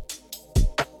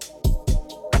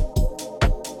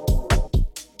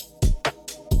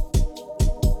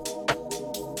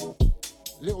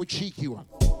 Little cheeky one.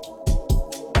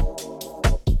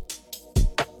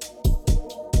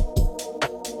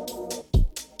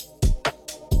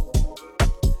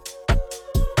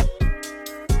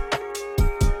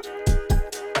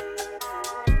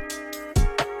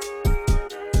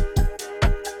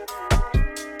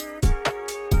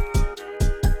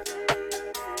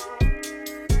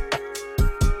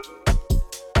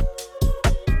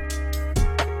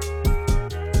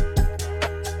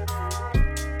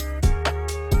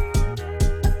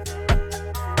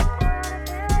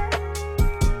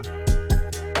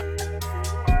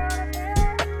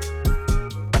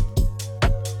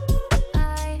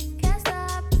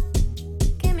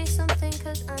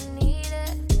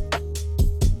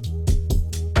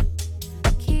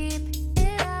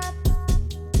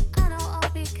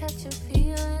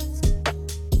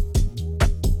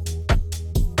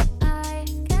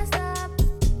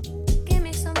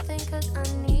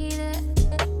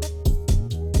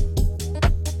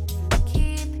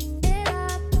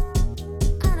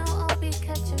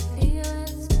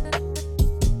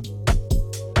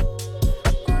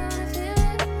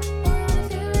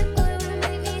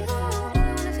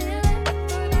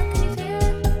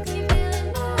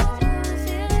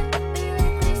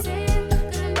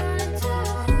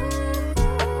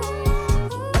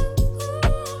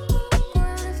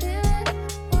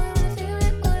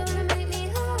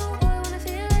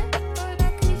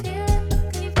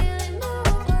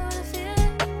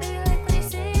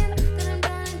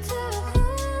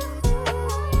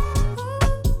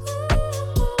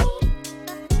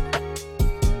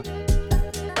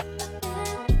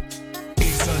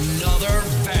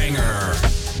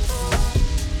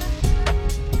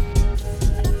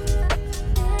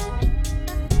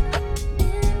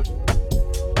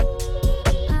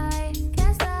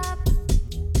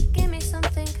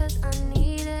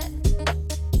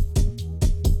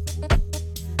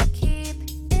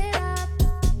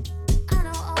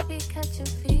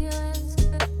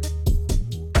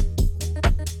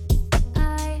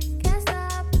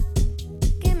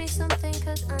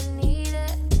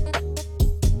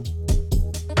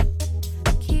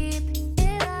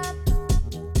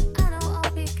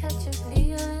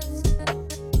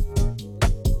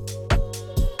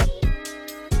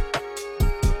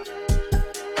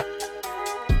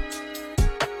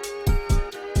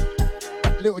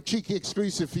 little cheeky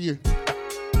exclusive for you.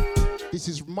 This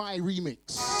is my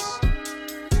remix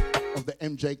of the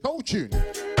MJ Cole tune,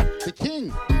 The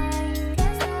King.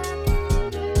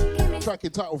 Track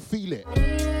entitled Feel It.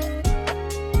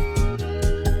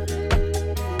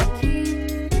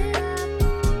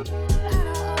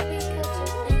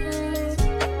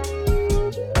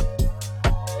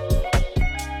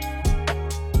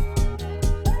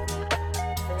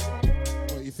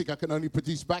 Well, you think I can only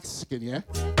produce Mexican, yeah?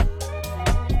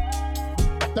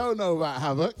 Don't know about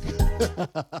Havoc.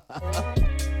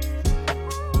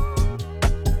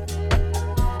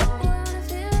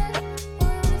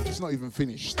 It's not even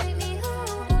finished.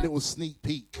 Little sneak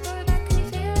peek.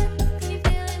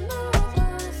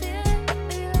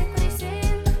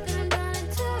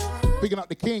 Picking up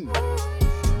the King.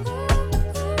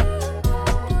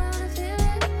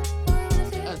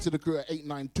 Out to the crew at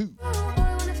 892.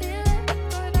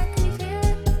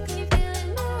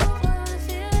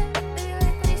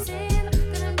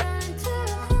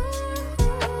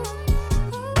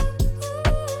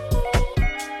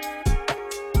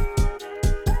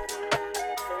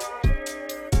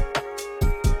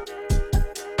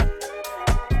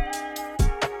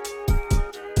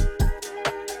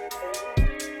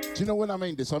 You know when I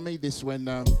made this? I made this when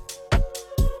I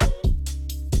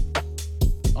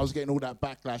was getting all that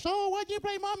backlash. Oh, why do you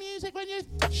play my music when you...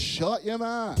 Shut your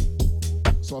mouth.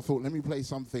 So I thought, let me play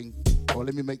something, or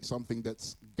let me make something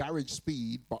that's garage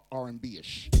speed, but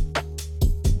R&B-ish.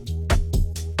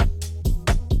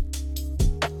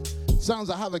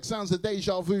 Sounds of Havoc, sounds of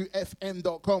Deja Vu,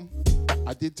 FM.com.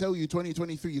 I did tell you,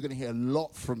 2023, you're going to hear a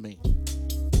lot from me,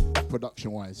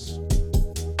 production-wise.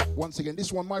 Once again,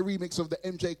 this one, my remix of the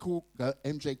MJ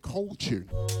Cole tune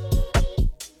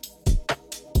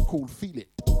called Feel It.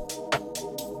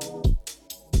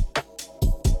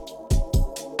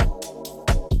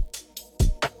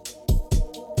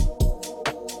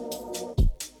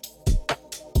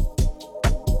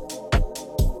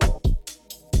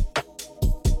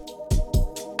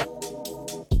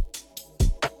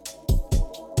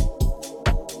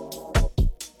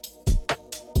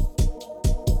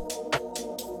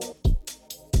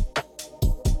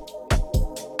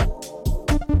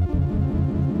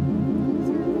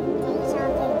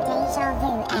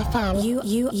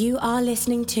 You are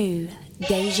listening to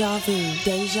Deja Vu,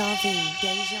 Deja Vu,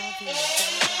 Deja Vu.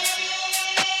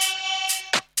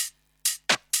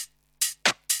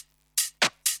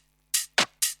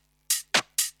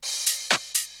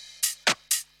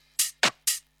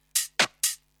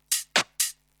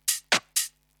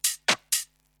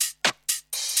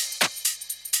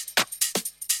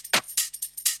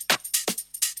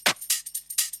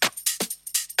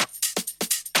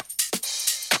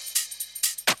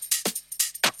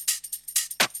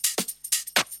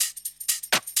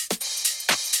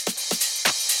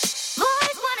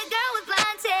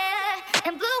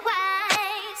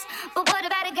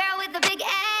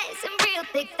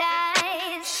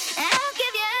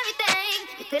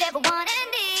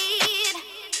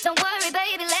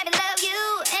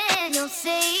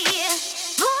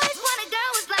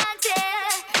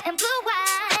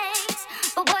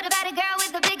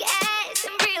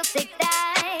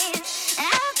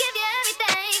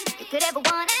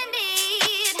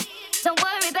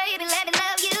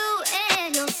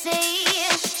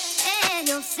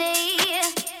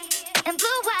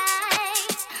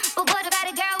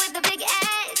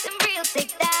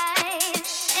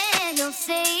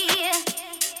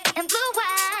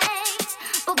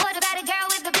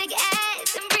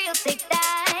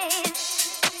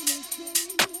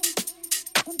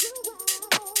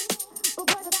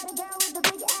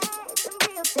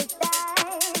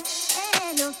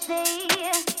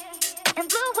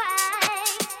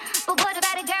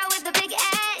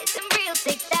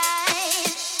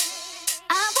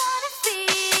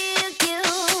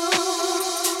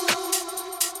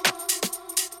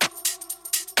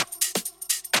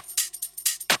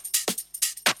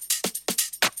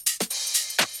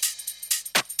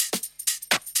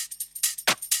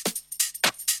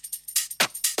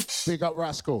 Big up,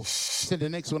 Rascal. Send the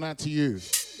next one out to you.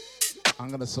 I'm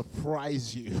going to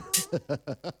surprise you.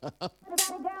 I'm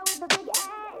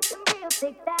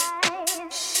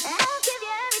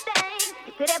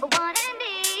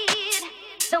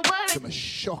going to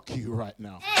shock you right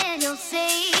now. And you'll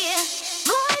see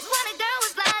boys want a girl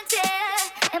with blonde hair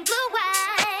and blue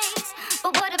eyes.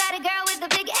 But what about a girl with a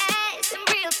big ass and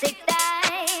real thick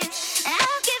thighs?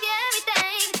 I'll give you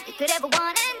everything you could ever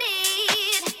want and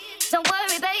need. Don't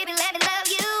worry, baby, let me love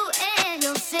you. And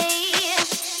you'll see,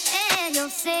 and you'll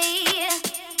see.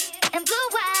 And blue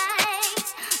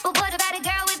eyes. But what about a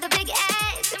girl with a big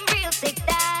ass and real thick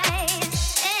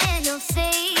thighs?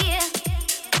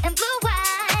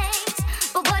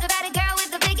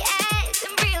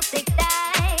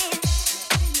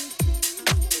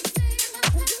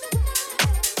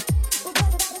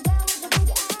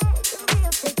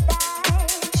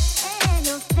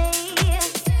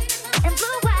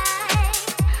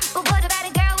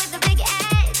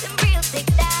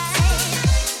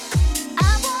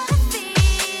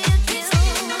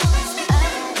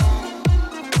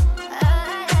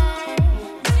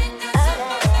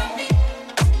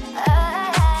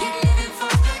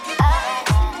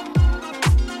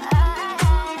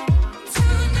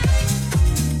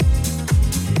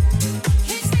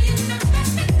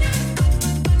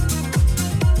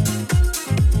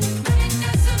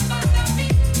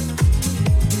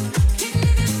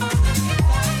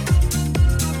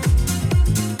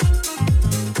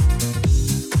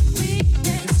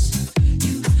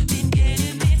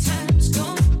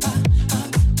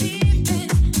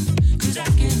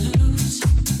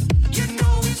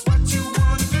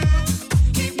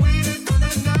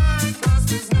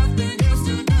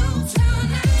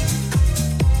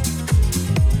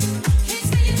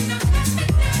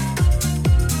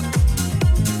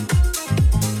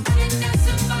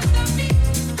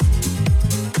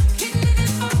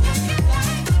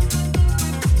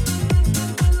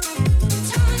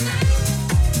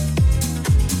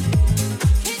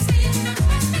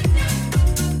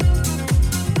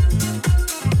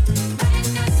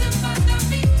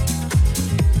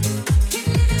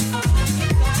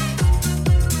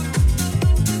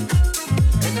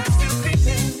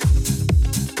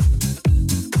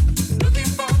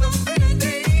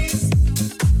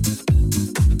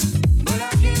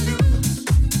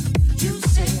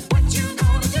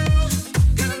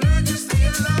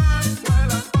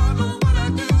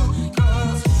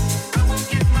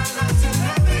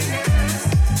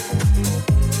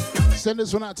 Send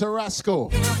this one out to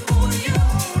Rascal.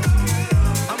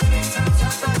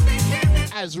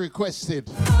 As requested.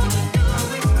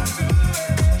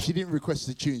 She didn't request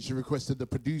the tune, she requested the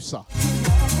producer.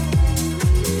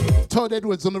 Todd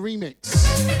Edwards on the remix.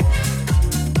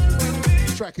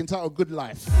 Track entitled Good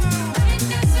Life.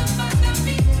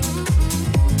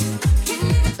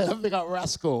 Big up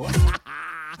Rascal.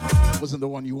 Wasn't the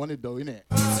one you wanted though, innit?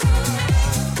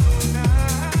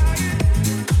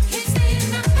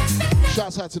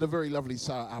 Shouts out to the very lovely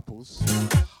Sour Apples.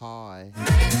 Hi.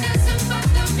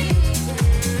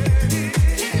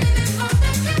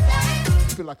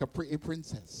 Feel like a pretty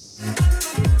princess.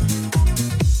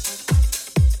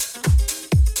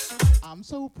 I'm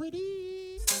so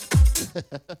pretty.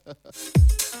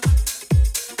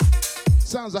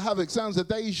 Sounds of Havoc, sounds of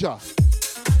Deja.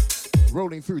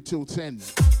 Rolling through till 10.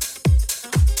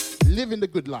 Living the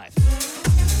good life.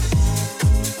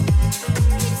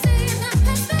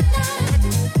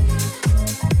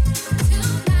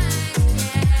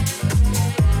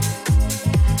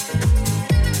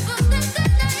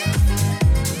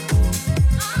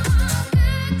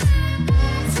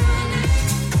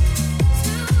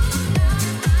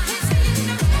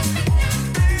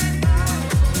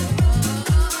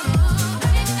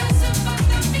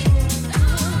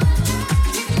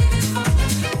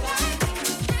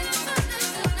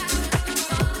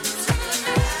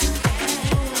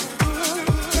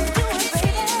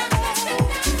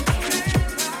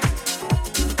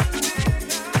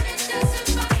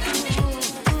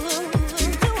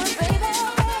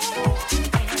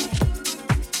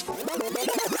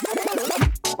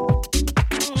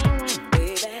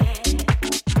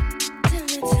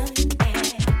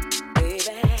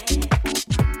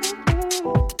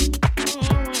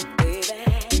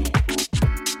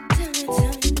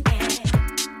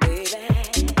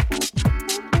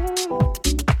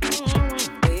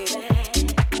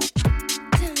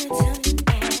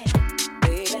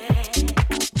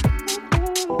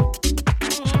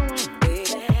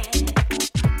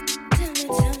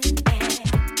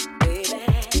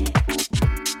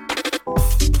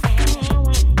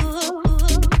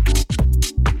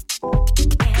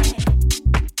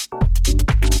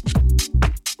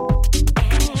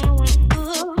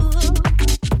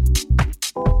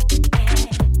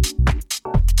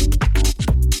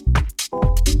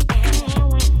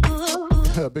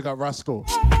 Big up Rascal.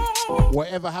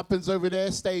 Whatever happens over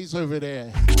there stays over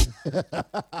there.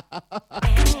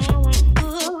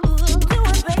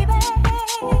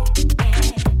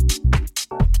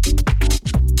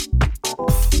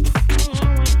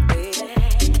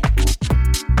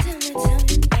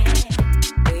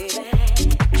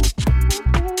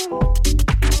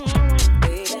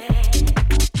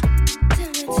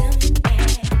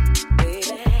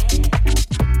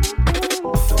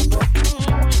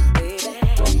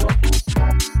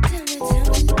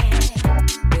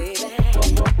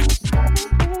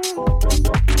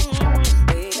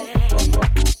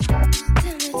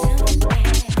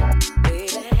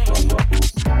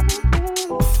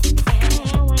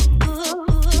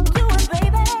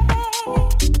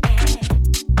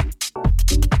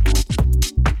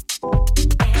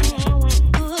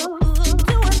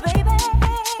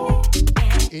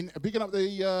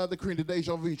 The crew in the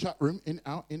Deja Vu chat room. In,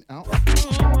 out.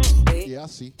 Yeah, I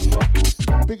see.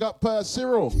 Big up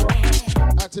Cyril.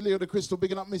 Out to Leo the Crystal.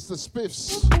 Bigging up Mr.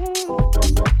 Spiffs.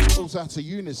 Also out to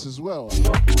Eunice as well.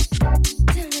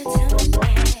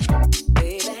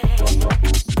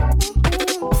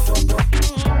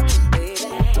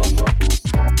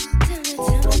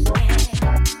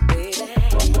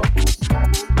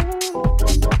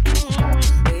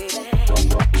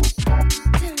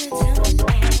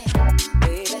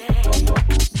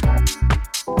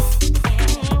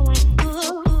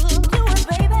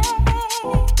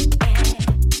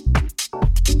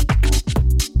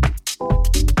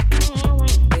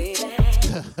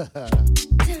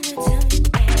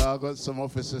 I've got some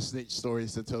officer snitch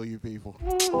stories to tell you people.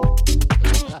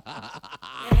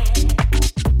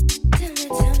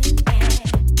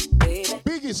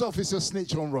 Biggest officer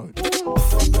snitch on road.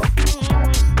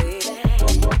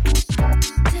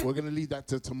 We're going to leave that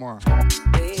to tomorrow.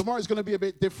 Tomorrow's going to be a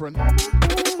bit different.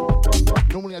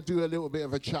 Normally I do a little bit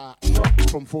of a chat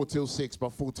from 4 till 6,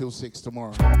 but 4 till 6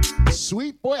 tomorrow.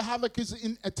 Sweet Boy Havoc is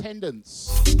in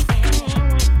attendance.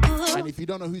 And if you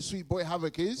don't know who Sweet Boy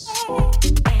Havoc is,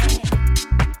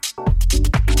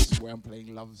 it's where I'm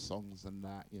playing love songs and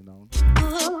that, you know.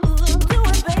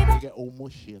 You get all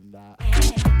mushy and that.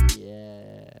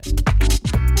 Yeah.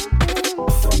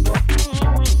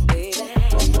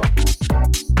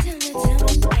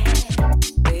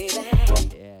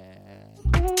 Yeah.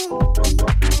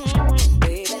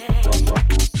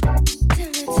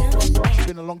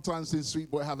 a long time since Sweet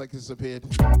Boy Havoc has appeared.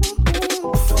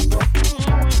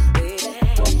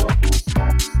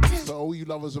 So all you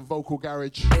lovers of vocal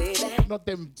garage, not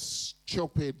them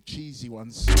chopped cheesy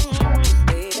ones.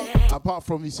 Apart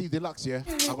from, you see Deluxe, yeah?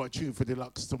 I got a tune for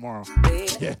Deluxe tomorrow.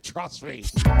 Yeah, trust me.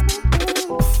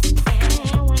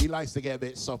 He likes to get a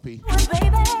bit soppy.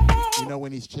 You know,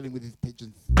 when he's chilling with his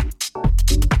pigeons.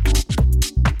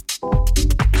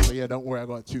 So yeah, don't worry, I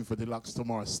got a tune for Deluxe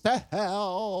tomorrow.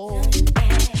 Stell.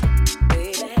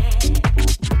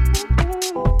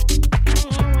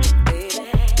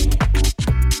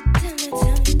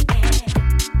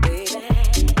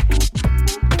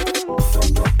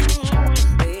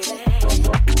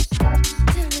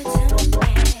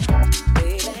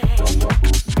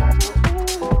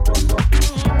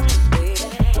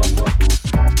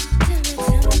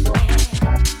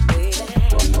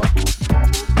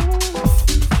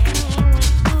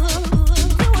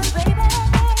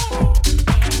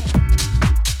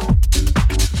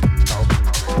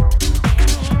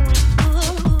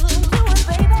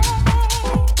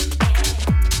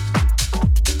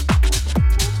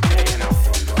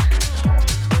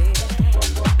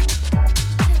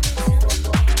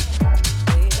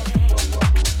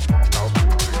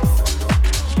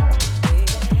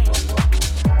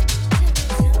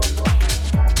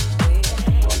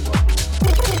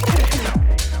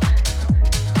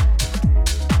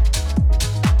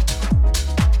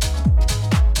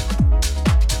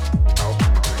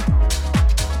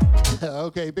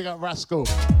 Okay, big up Rascal.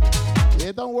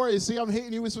 Yeah, don't worry. See, I'm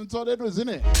hitting you with some Todd Edwards,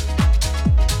 innit?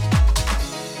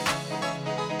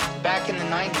 Back in the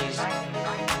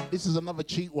 90s. This is another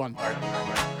cheat one.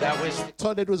 That was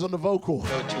Todd Edwards on the vocal.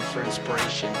 Go-to for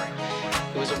inspiration.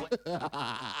 It was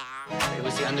it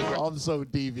was the underground. I'm so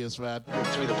devious, man.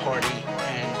 Through the party,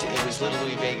 and it was Little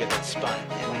Louis Vega that spun.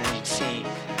 And then you'd see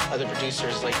other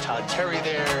producers like Todd Terry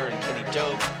there, and Kenny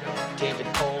Dope, David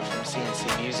Cole from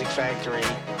CNC Music Factory.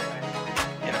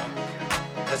 You know,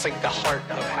 that's like the heart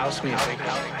of house music.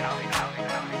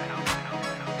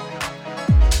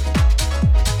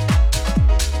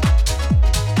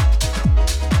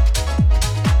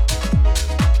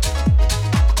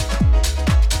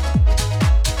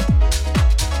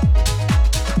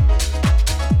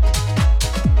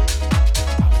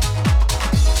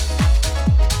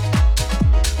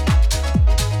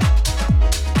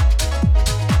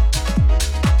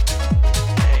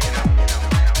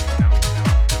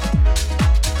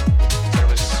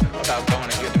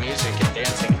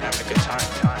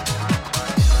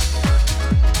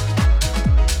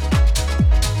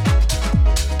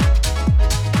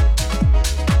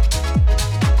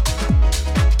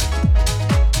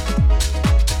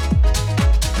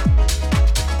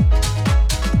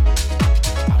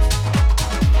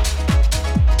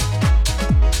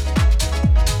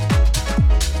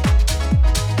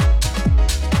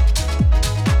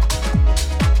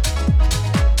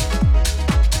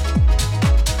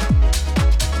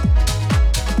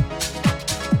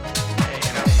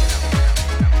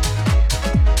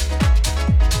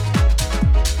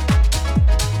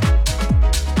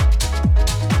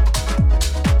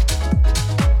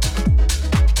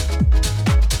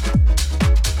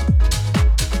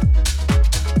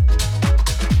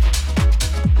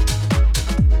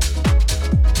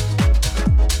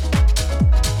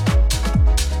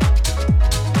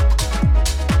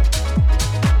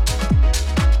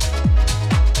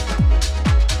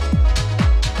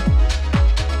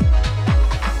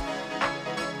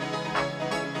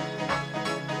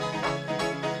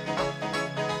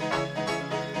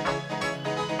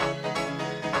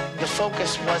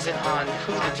 Focus wasn't on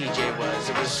who the DJ was,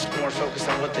 it was more focused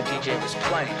on what the DJ was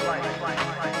playing.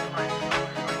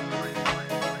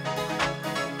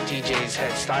 DJs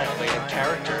had style, they had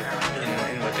character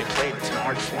in what they played. It's an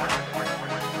art form.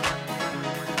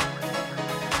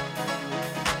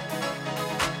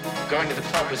 Going to the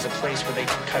club was a place where they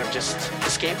could kind of just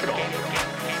escape it all.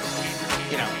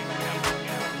 You know,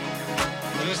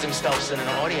 lose themselves in an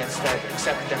audience that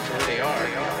accepted them for who they are.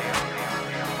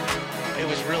 It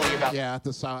was really about... Yeah, at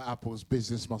the Sour Apples,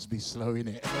 business must be slow,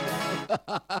 innit?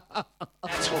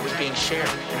 That's what was being shared,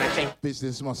 and I think...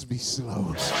 Business must be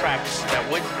slow. Tracks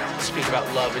that would speak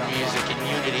about love and music and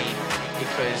unity,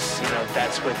 because, you know,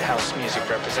 that's what house music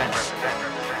represents.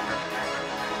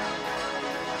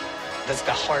 That's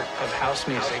the heart of house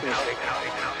music.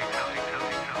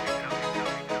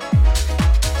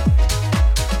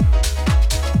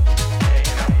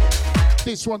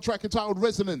 This one track entitled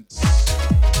Resonance.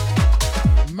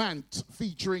 Mant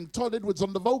featuring Todd Edwards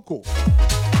on the vocal.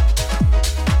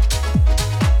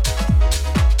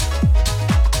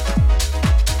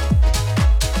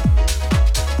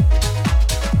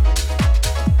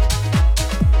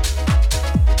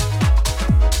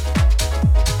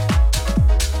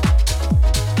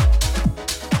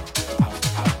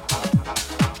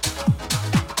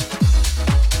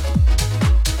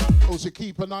 to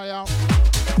keep an eye out.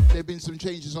 There have been some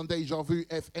changes on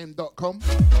DejaVuFM.com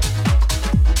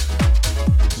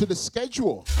to the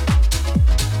schedule.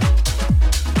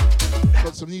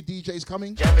 Got some new DJs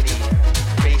coming. Longevity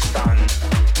based on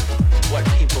what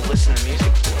people listen to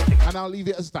music for. And I'll leave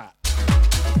it as that.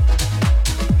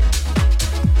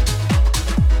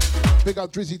 Big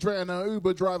up Drizzy Dre and her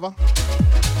Uber driver.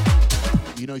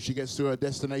 You know she gets to her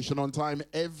destination on time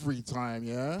every time,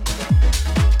 yeah?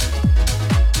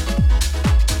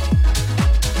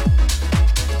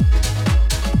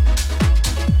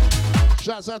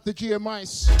 Shouts out to Gia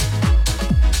Mice,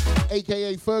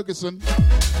 a.k.a. Ferguson.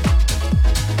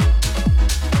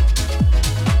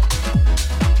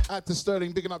 Out to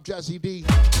Sterling, bigging up Jazzy D.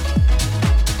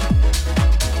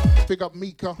 Big up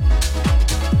Mika.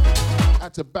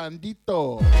 Out to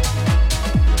Bandito.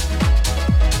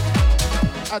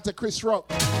 Out to Chris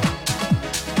Rock.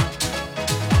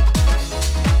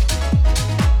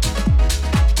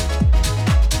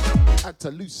 Out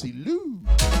to Lucy Lou.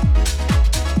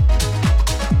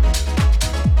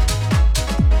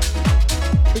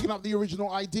 Picking up the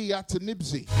original ID out to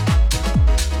Nibsy.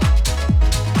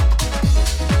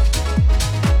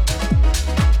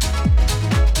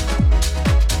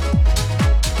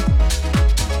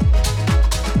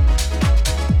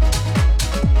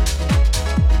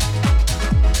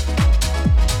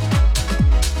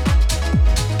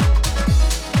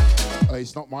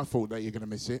 It's not my fault that you're going to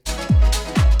miss it.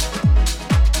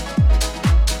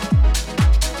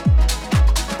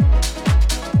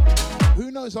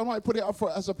 Who knows, I might put it up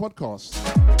as a podcast.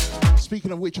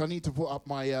 Speaking of which, I need to put up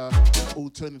my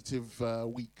alternative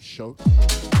week show.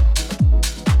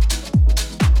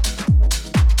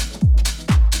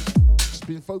 It's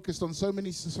been focused on so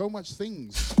many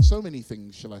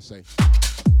things, shall I say.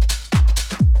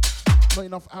 Not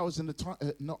enough hours in the time.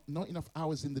 Not enough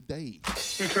hours in the day.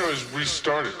 You can always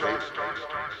restart it, right?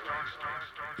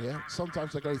 Yeah.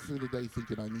 Sometimes I go through the day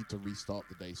thinking I need to restart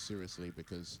the day seriously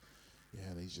because,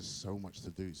 yeah, there's just so much to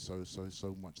do. So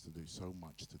much to do. So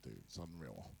much to do. It's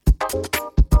unreal.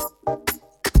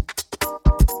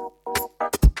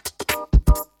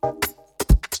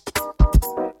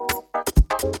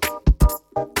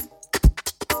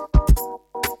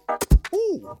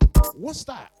 Ooh, what's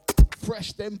that?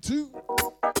 Fresh them too.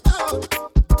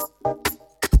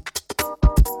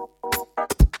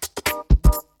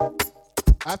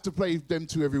 I have to play them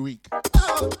two every week.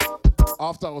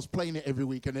 After I was playing it every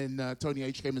week, and then Tony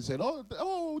H came and said,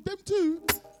 "Oh, them two.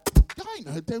 I ain't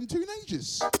heard them two in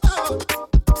ages."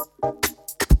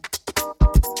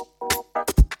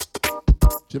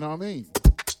 Do you know what I mean?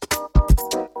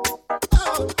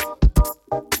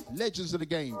 Legends of the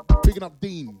game. Picking up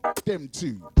Dean. Them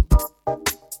two.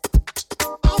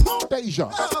 Deja.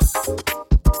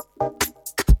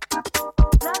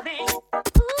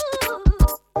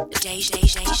 Deja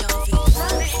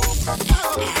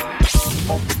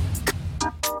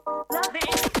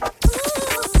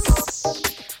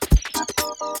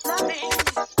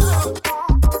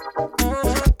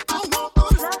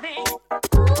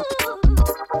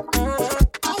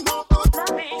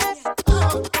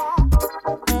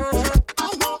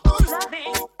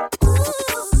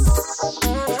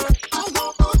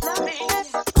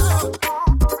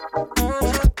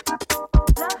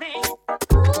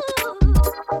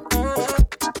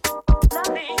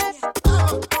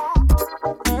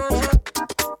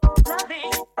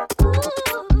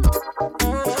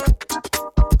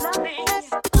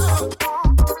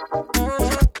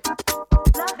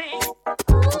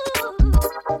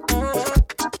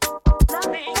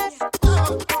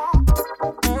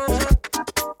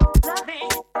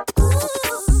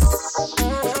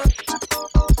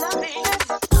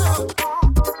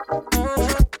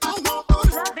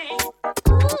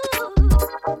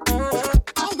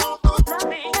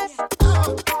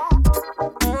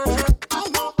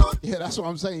That's what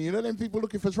I'm saying. You know them people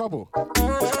looking for trouble? And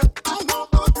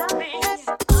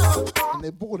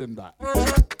they're bored in that.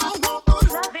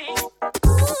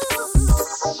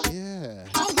 Yeah.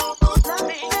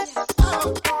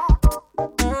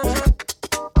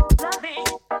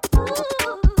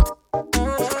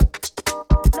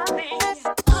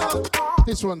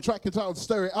 This one, track entitled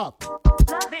Stir It Up.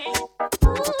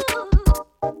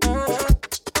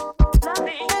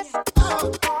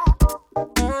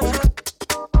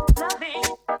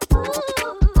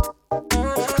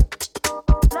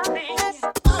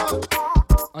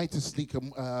 I need to sneak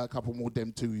a couple more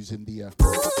Dem 2s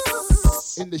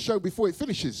in the show before it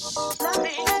finishes.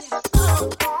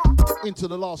 Into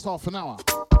the last half an hour.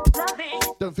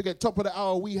 Don't forget, top of the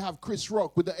hour, we have Chris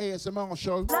Rock with the ASMR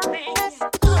show.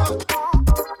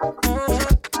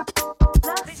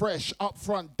 Fresh,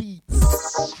 upfront, deep.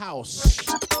 House.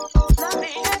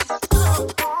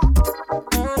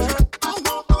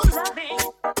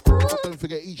 Don't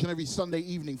forget, each and every Sunday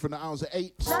evening from the hours of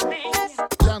 8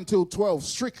 down till 12,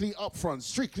 strictly upfront,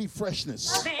 strictly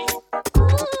freshness.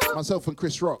 Myself and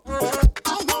Chris Rock.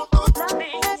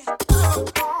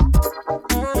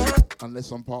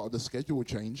 Unless I'm part of the schedule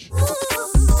change.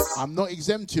 I'm not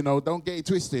exempt, you know, don't get it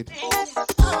twisted.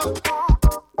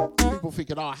 People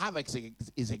thinking, oh, Havoc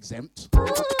is exempt.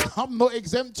 I'm not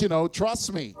exempt, you know,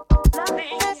 trust me.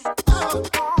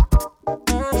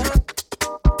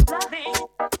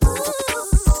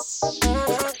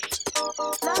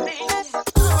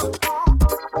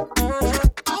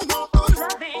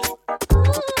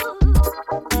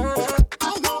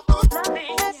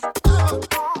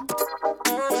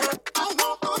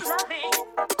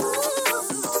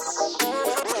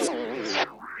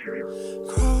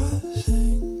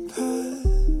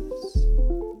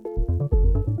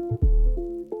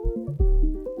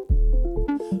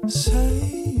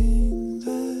 Saying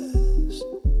there's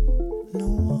no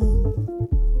one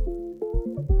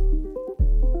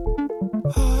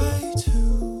high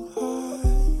too high.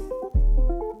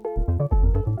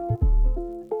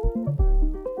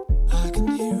 I can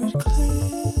hear it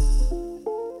clear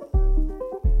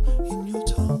in your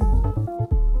tone.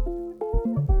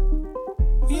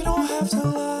 We don't have to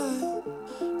lie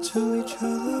to each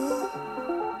other.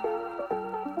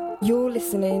 You're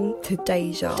listening to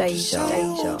Deja. Deja.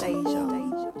 Deja. Deja.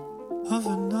 Of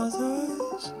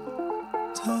another's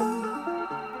time.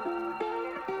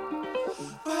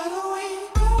 Where do we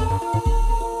go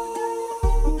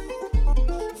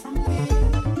from here?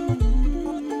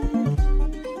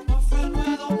 My friend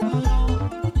with open arms,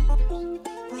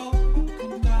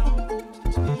 broken down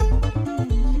to tears.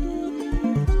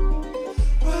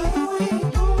 Where do we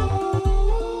go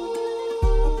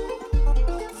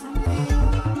from here?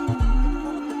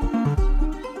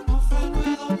 My friend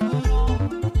with open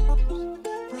arms,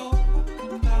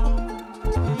 broken down to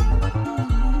tears.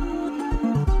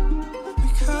 We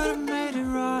could have made it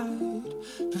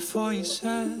right before you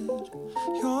said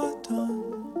you're done.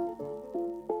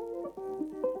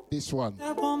 This one.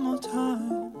 That one more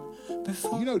time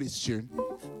before You know this tune.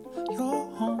 you're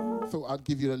home. Thought I'd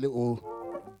give you a little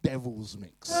devil's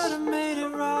mix. Could have made it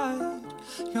right.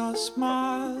 Your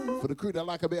smile. For the crew that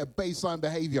like a bit of bassline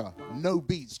behavior. No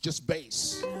beats, just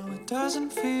bass. Now it doesn't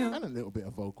feel And a little bit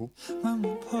of vocal. when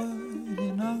we're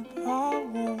putting up our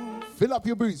wall. Fill up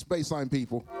your boots, bassline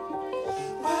people.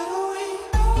 Where do we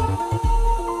go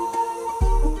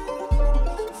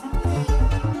from here?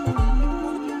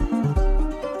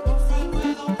 My friend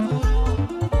with open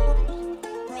arms,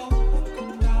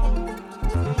 broken down to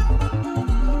tears.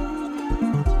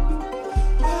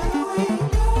 Where do we go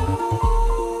from here? My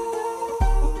friend with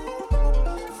open arms,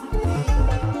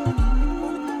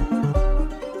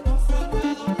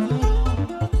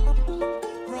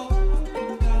 broken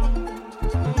down to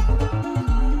tears. Where do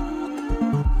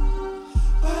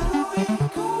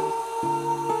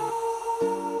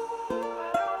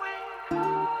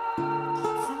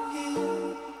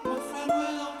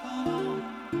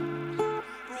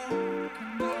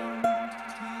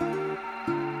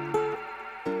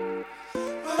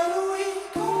we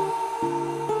go?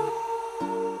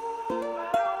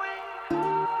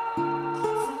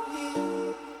 From here,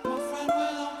 my friend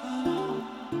with open arms,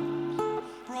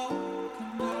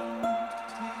 broken down to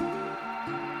tears.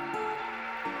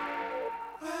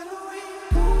 Where do we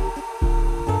go? From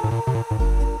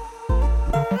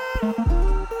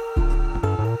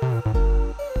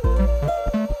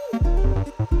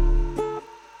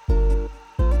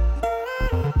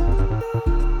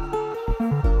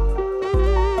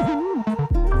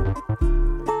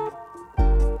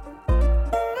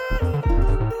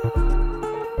here, my friend with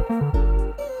open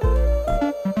arms,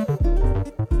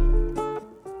 broken down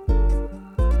to tears. Where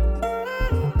do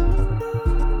we go?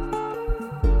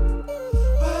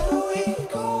 Where do we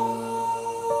go?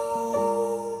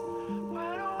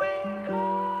 Where do we go?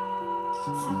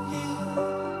 From here,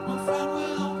 my friend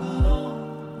with open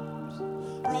arms,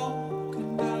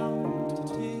 broken down to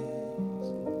tears.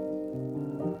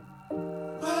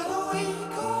 Where do we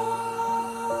go?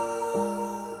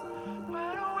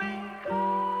 Where do we go?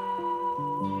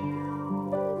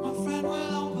 My friend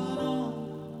with open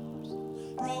arms,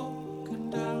 broken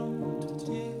down to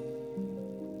tears.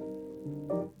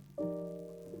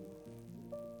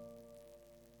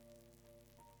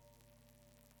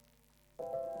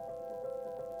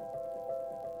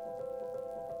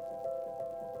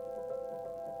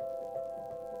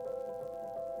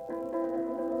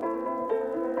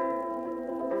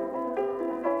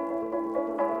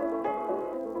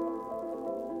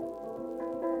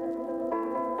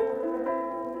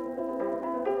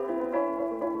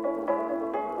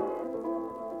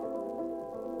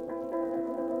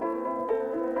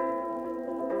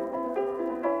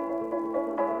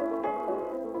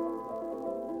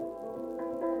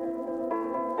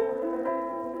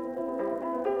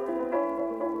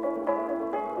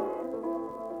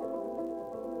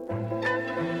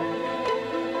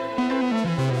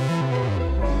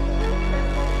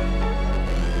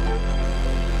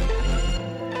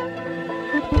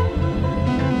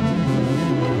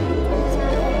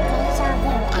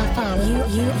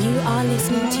 You are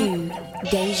listening to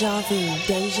Deja Vu,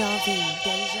 Deja Vu,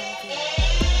 Deja Vu.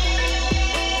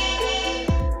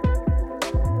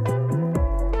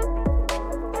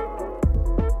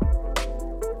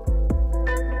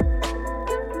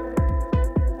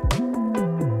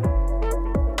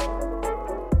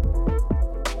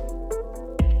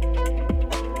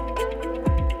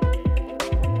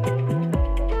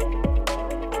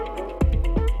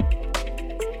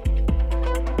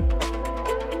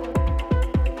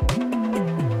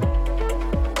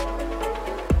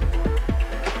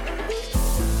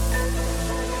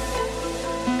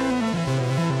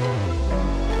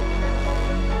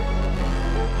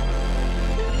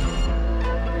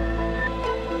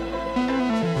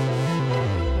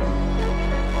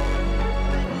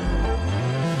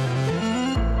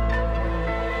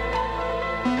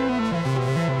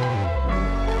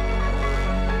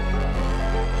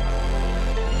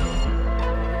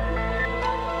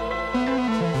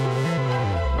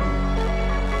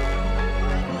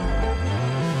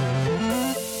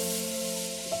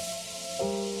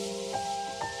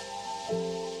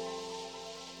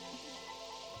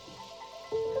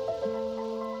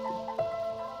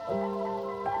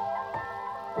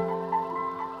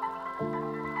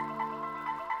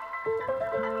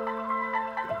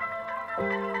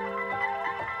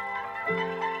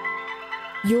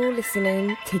 You're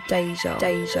listening to Deja.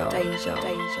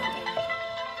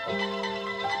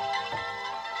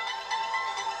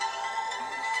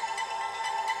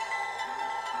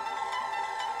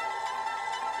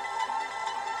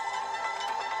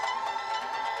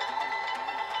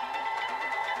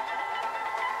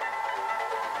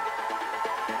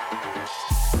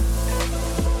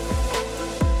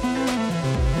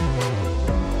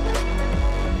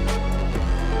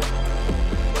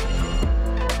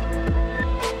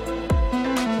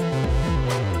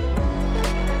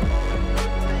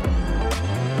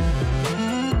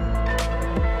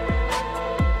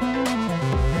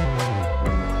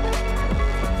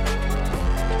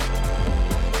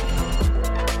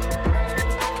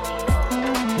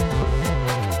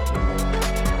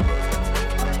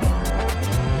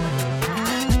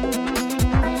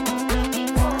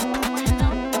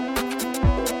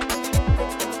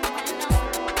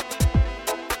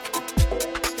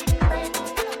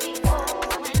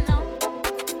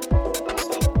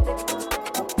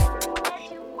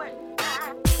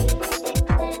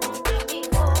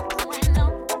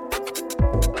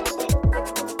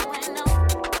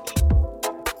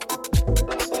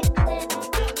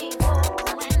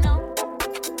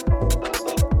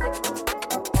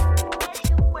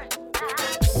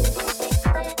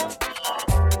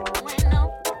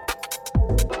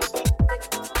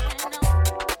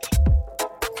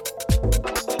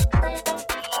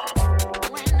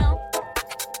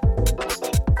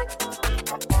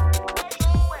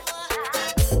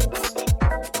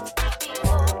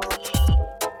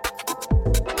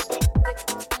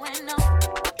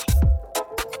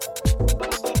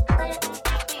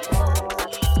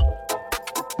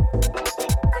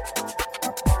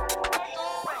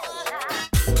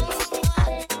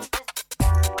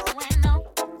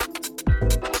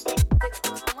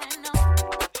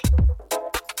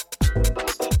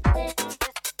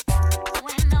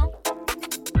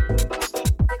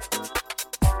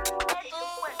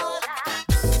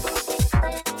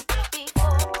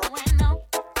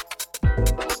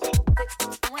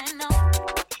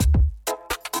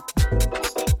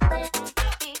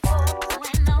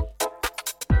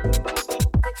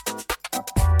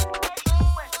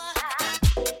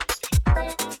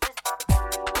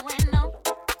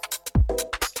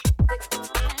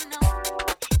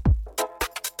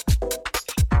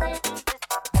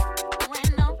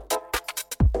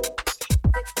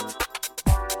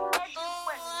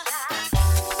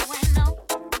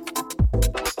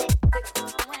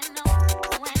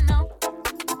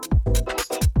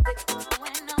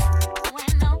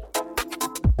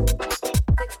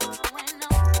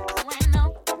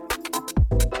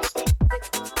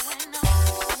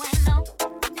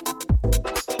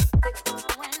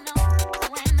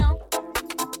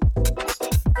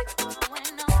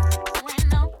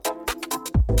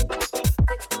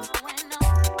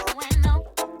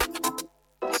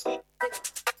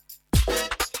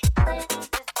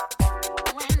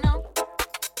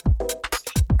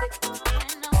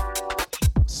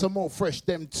 Some more fresh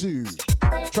them too.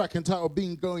 Track entitled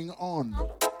Been Going On.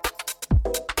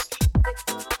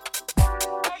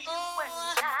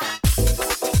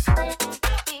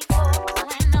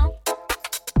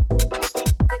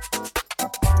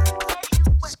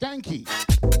 Skanky.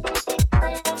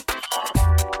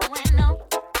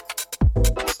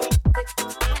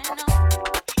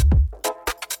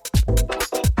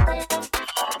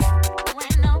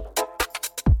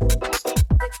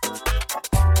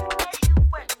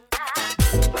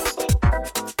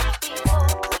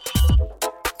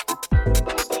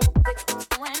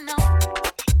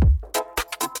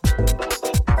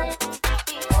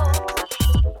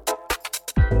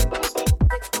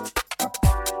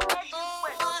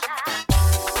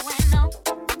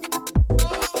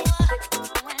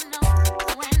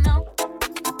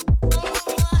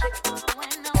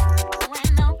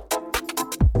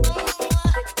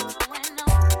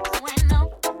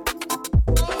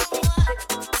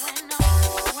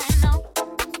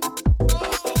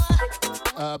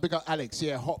 Big up Alex.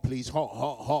 Yeah, hot, please. Hot,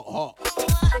 hot, hot, hot.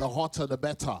 The hotter, the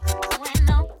better.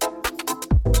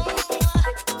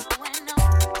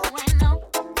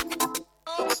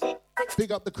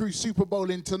 Big up the crew Super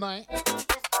Bowling tonight.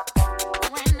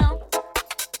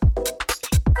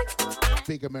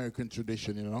 Big American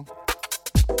tradition, you know.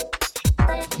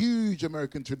 Huge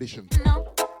American tradition.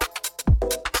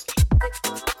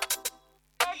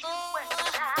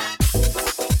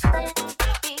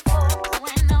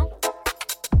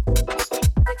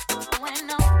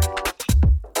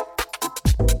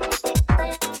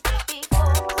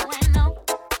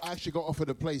 I actually got offered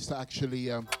a place to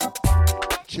actually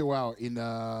chill out in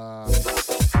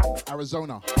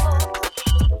Arizona.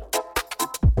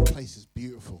 The place is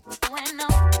beautiful.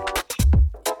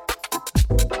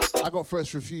 I got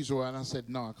first refusal and I said,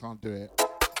 no, I can't do it.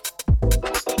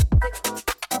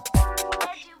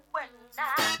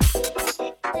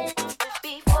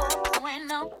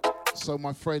 So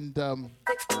my friend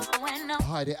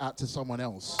hired it out to someone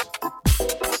else.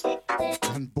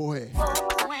 And boy,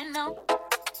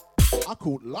 I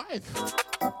caught life.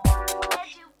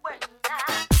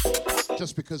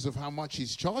 Just because of how much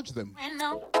he's charged them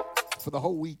for the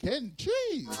whole weekend.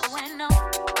 Jeez.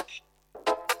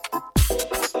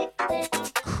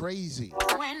 Crazy.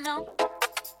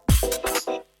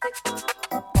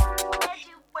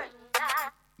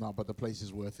 No, but the place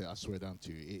is worth it. I swear down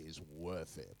to you, it is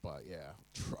worth it. But yeah,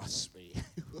 trust me.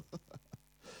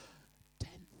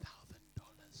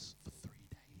 $10,000 for 3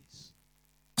 days.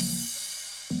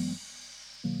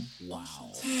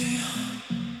 Wow.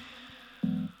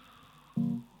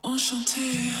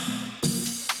 Enchanté.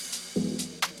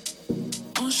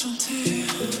 Enchanté.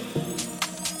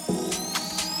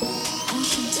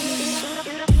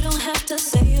 You don't have to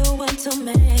say you went to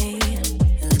me.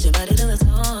 Let your body do the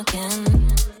talking.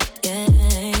 Yeah.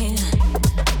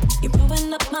 You're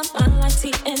blowing up my mind like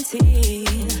TNT.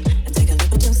 And take a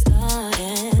look what you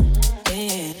started.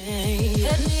 Yeah.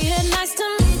 Yeah, nice to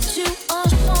meet you.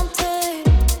 Enchanté.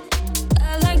 I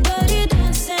like dirty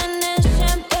dancing and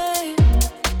champagne.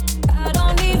 I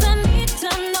don't even need to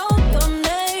know your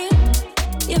name.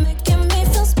 You're making me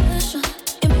feel special.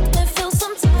 You make me feel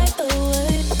some type of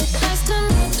way. Nice to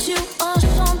meet you,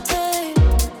 enchanté.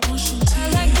 I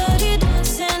like dirty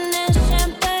dancing and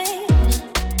champagne.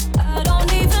 I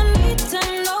don't even need to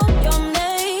know your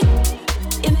name.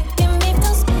 You're making me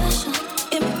feel special.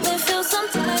 You make me feel some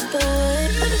type of way.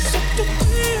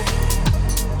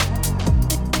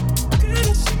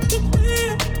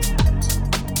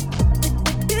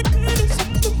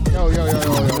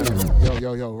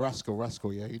 Yo,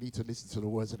 Rascal, yeah, you need to listen to the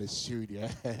words of this tune, yeah.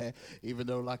 Even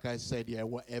though, like I said, yeah,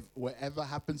 whatever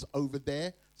happens over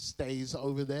there stays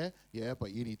over there, yeah,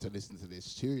 but you need to listen to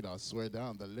this tune. I swear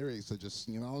down, the lyrics are just,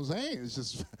 you know what I'm saying? It's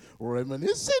just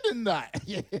reminiscing and that.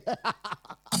 Yeah.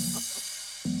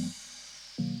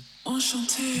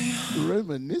 Enchanté.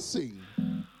 Reminiscing.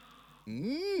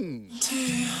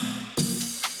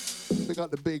 We got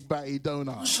the big batty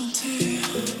donut. Enchanté.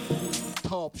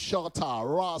 Top shotter,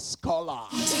 Ross Collar.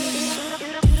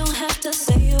 You don't have to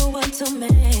say you went to me.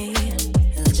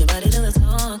 Let your body do the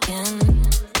talking.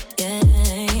 Yeah.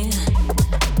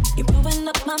 You're blowing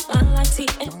up my mind like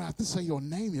TNT. Don't have to say your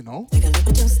name, you know. Take a look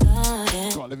what you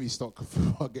started. God, let me stop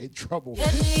before I get in trouble.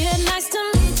 Yeah, nice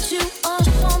to meet you,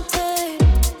 enchanté.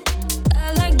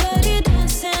 I like dirty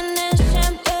dancing and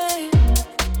champagne.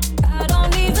 I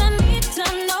don't even need to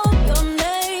know your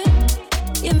name.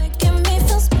 You're making me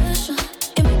feel special.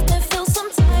 You make me feel some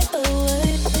type of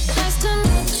way. Nice to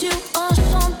meet you,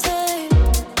 enchanté.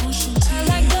 I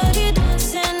like dirty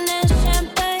dancing and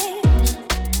champagne.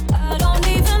 I don't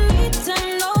even need to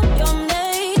know your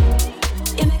name.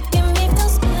 You're making me feel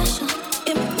special.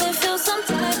 You make me feel some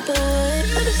type of way.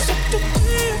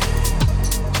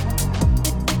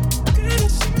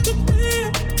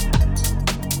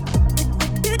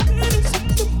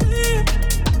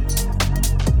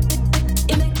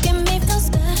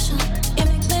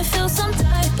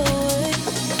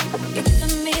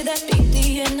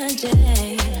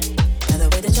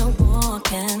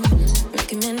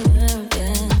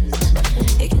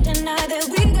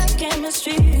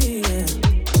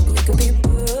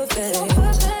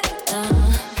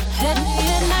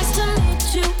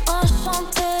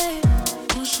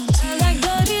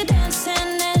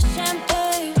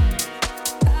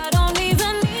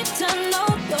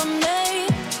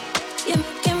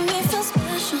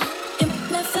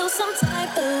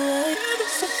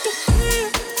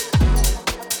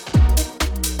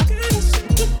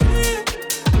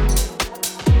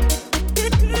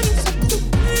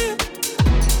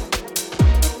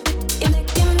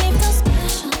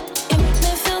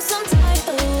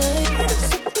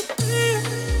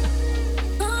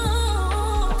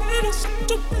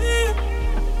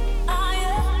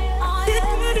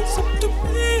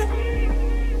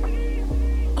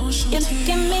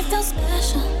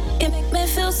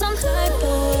 feel some type of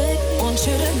way. Want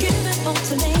you to give it all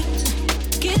to me.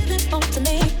 Give it all to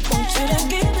me. Want you to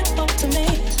give it all to me.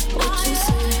 What you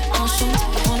say?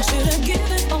 Want you to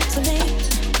give it all to me.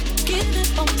 Give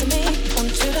it all to me. Want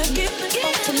you to give it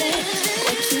all to me.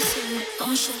 What you say?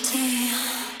 Enchanté.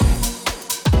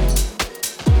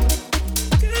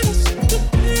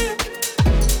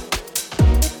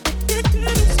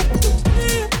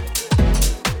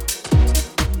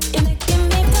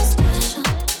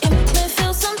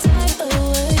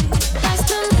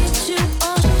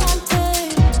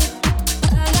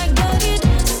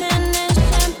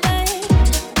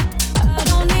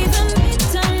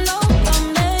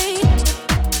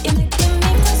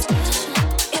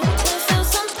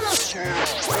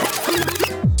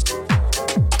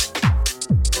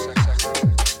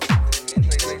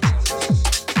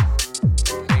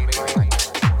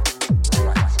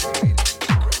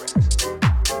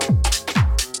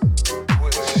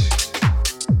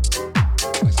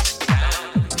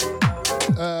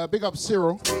 Big up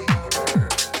Cyril.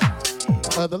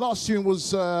 The last tune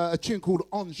was a tune called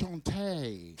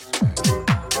Enchanté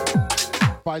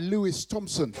by Lewis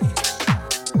Thompson.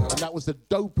 And that was the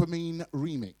Dopamine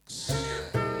remix.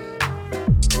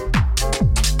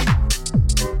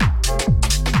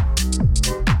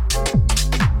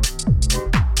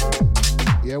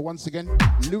 Yeah, once again,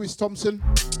 Lewis Thompson.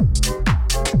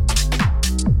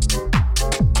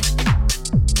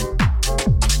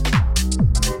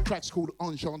 Track's called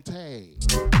Enchanté.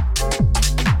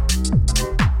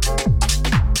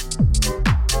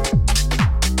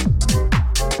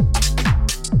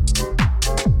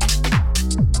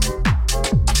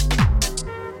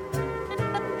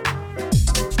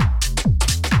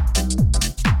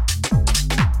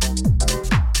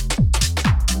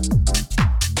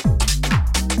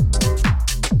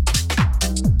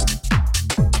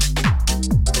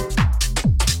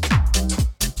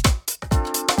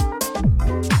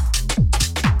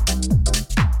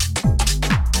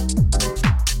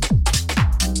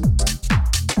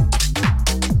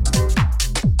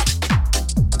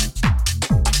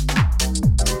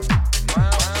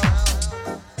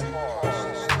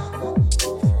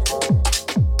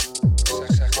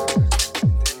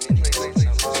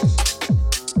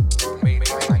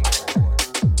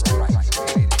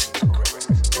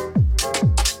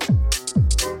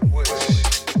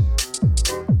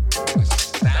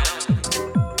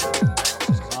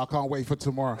 Wait for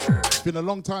tomorrow. It's been a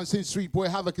long time since Sweet Boy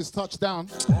Havoc has touched down.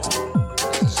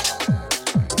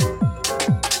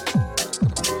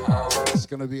 It's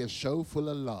gonna be a show full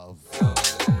of love.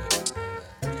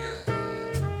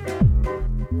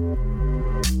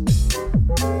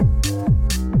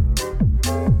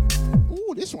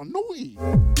 Ooh, this one naughty.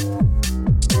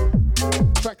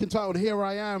 Track entitled Here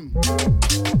I Am,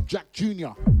 Jack Jr.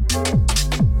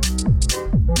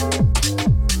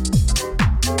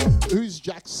 Who's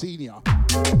Jack Senior?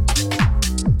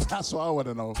 That's what I want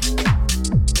to know.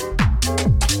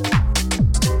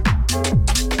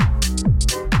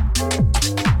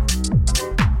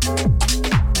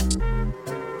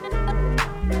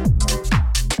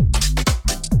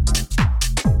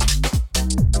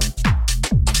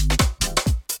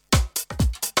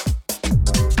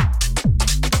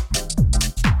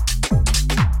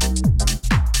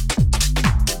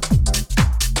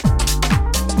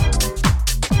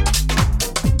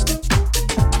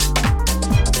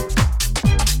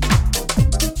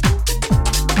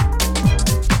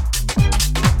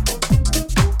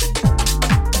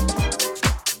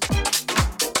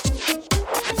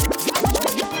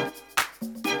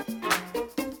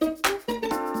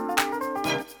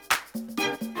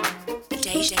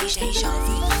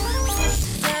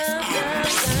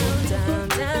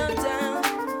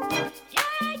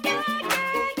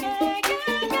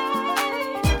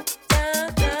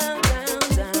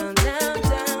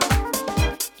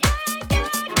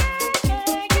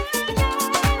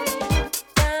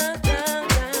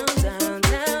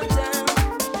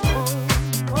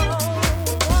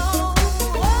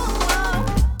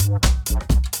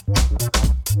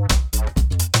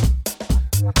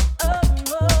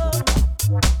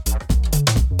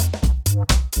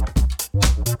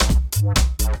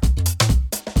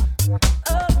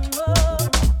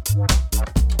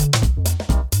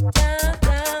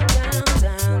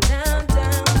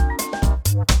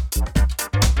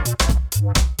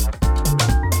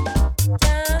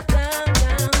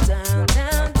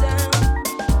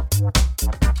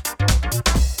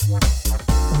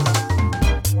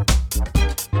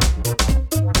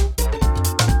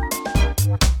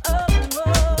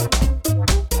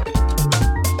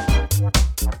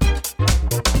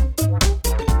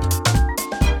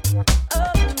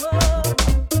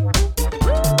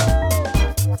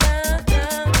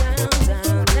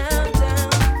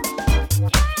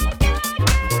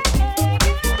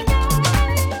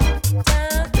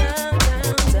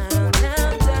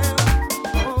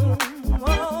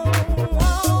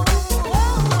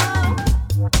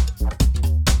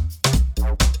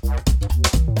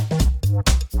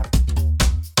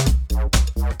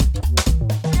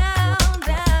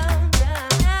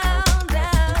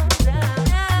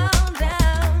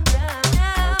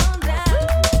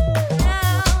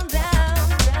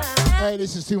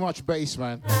 this is too much bass,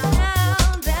 man.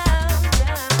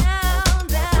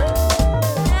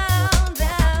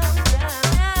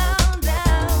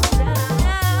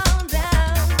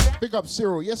 Big up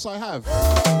Cyril. Yes, I have.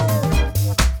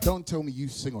 Don't tell me you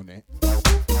sing on it.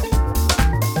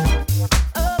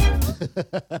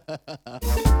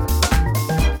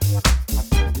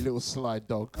 You little slide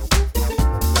dog.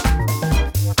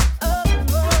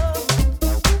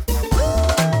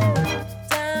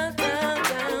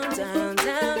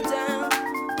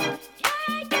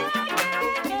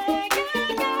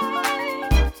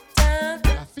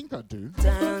 I think I do.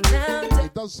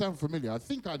 It does sound familiar. I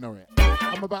think I know it.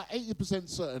 I'm about 80%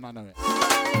 certain I know it.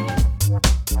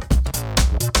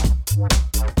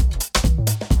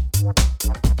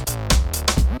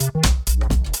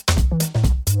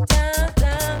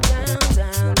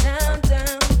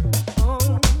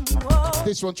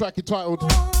 This one track entitled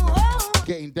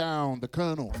Getting Down, the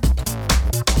Colonel.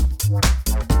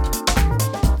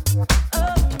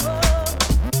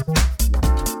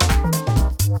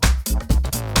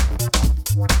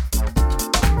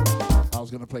 I was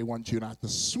going to play one tune. I had to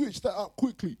switch that up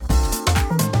quickly.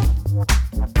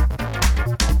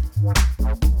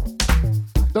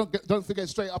 Don't forget,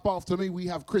 straight up after me, we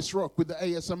have Chris Rock with the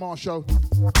ASMR show.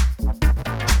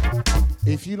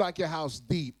 If you like your house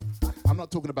deep, I'm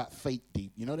not talking about fake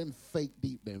deep. You know them fake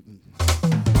deep? Let me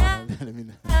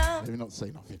not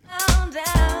say nothing.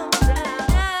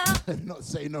 Let me not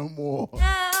say no more.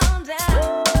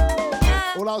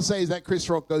 All I'll say is that Chris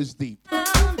Rock goes deep.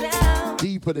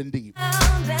 Deeper than deep.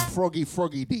 Froggy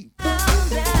deep.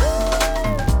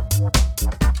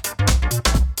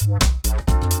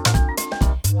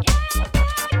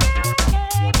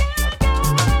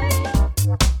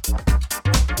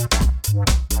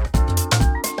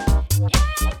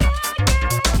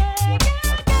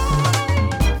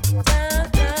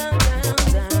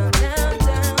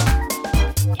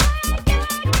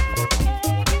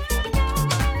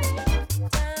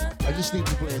 I just need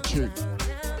to play a tune.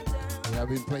 Yeah, I've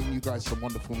been playing you guys some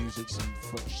wonderful music, some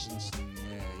freshness, and yeah,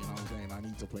 you know what I'm saying? I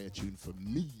need to play a tune for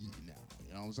me now.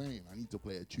 You know what I'm saying? I need to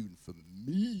play a tune for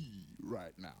me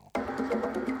right now.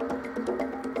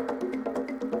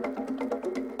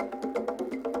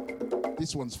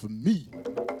 This one's for me.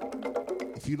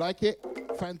 If you like it,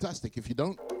 fantastic. If you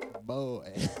don't,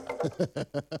 boy.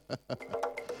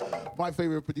 My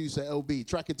favorite producer, LB,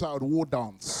 track entitled War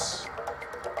Dance.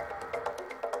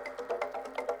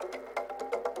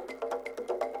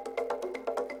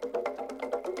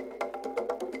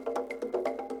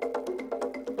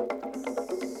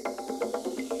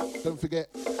 Don't forget,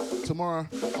 tomorrow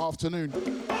afternoon,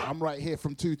 I'm right here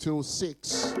from 2 till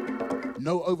 6.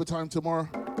 No overtime tomorrow.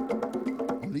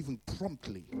 I'm leaving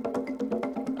promptly.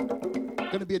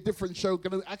 Gonna be a different show.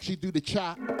 Gonna actually do the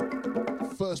chat.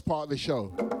 First part of the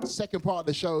show. Second part of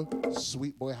the show,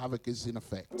 Sweet Boy Havoc is in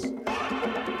effect.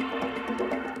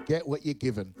 Get what you're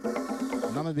given.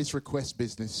 None of this request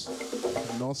business.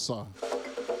 No, sir.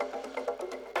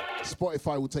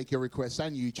 Spotify will take your requests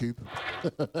and YouTube.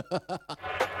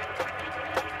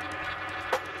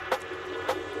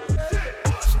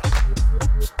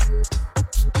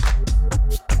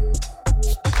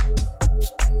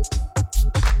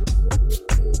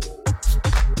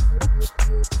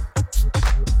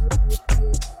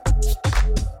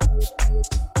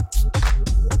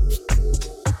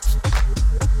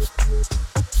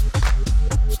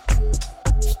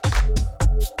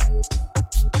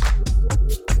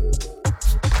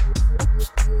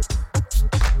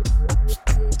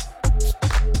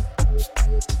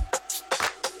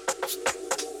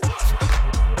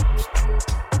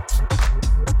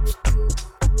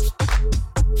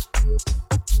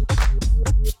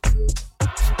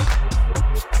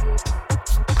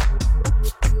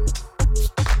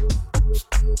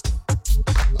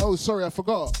 Oh, sorry, I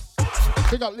forgot.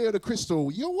 Big up Leo the Crystal.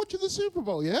 You're watching the Super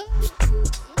Bowl, yeah? Look at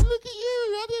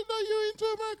you. I didn't know you were into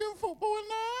American football and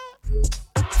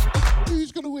that.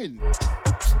 Who's going to win?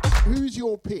 Who's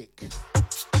your pick?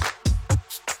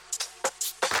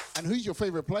 And who's your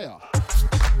favorite player?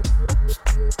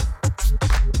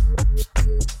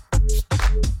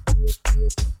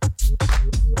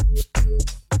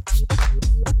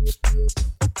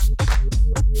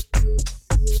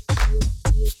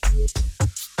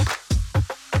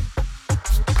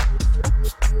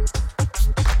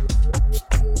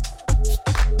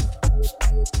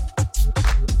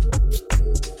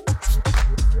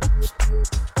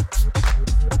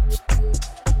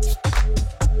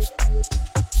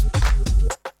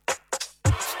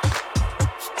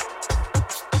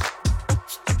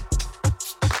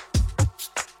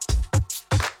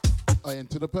 Oh, and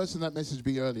to the person that messaged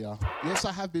me earlier, yes,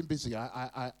 I have been busy.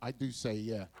 I do say,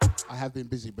 yeah, I have been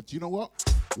busy. But you know what?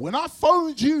 When I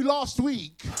phoned you last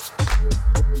week,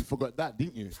 you forgot that,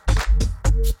 didn't you?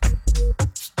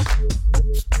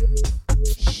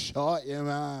 Shut your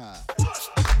mouth.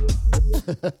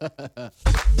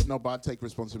 No, but I take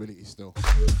responsibility still.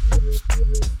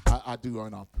 I do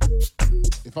own up.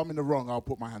 If I'm in the wrong, I'll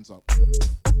put my hands up.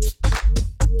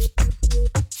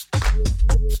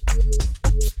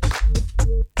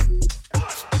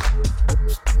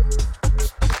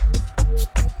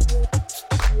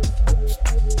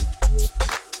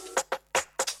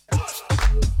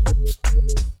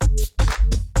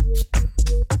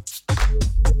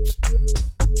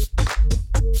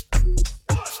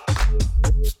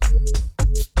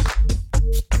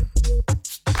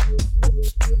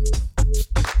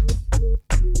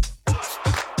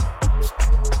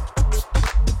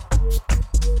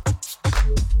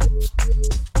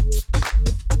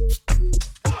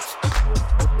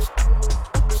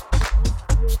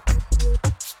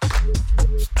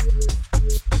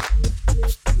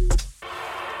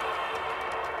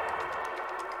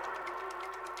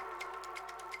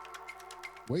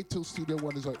 Wait till Studio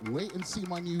One is like, wait and see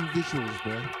my new visuals,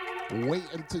 boy. Wait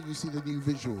until you see the new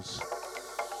visuals.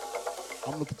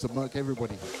 I'm looking to murk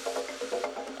everybody.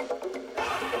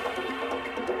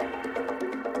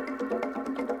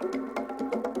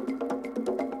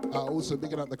 Also,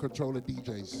 bigging up the controller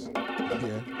DJs.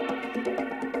 Yeah.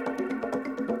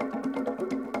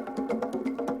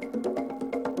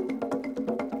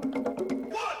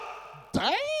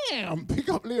 Damn! Pick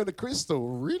up Leo the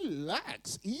Crystal.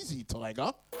 Relax. Easy,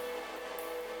 Tiger.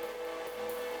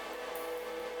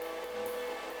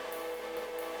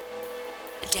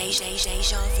 Deja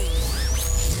Vu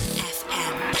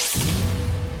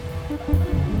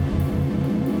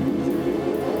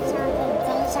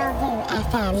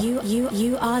FM.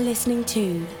 You are listening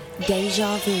to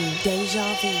Deja Vu.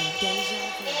 Deja Vu. Deja Vu.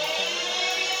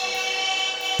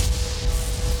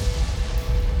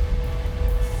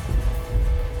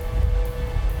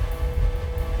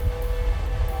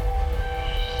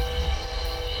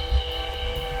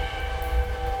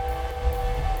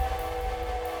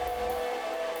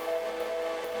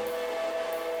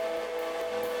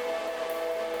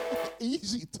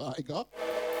 Easy, Tiger.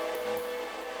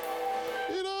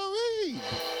 You know what I mean?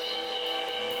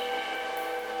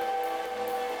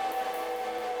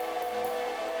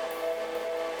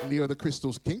 Leo the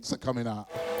Crystal's kinks are coming out.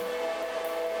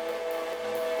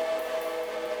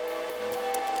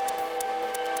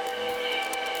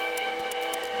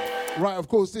 Right, of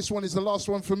course, this one is the last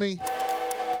one for me.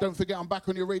 Don't forget, I'm back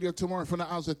on your radio tomorrow from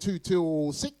the hours of 2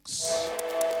 till 6.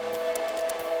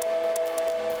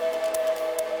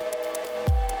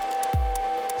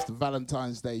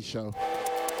 Valentine's Day show.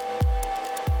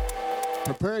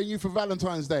 Preparing you for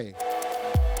Valentine's Day.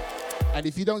 And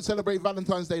if you don't celebrate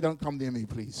Valentine's Day, don't come near me,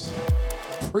 please.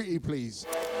 Pretty please,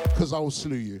 because I will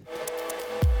slew you.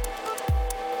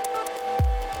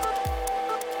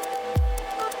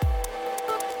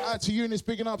 Out to Eunice,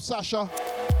 bigging up Sasha.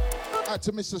 Out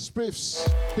to Mr. Spiffs,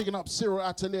 bigging up Cyril.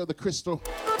 Out to Leo the Crystal.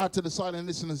 Out to the silent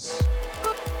listeners.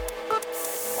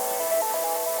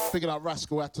 Picking up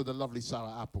Rascal, out to the lovely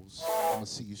sour apples. I'm gonna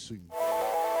see you soon.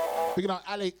 Picking up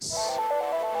Alex,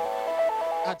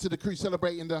 out to the crew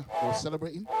celebrating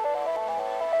celebrating?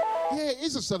 Yeah, it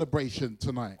is a celebration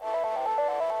tonight.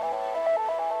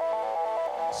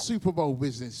 Super Bowl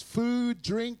business, food,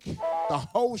 drink, the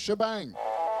whole shebang.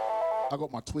 I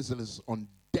got my Twizzlers on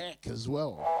deck as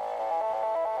well.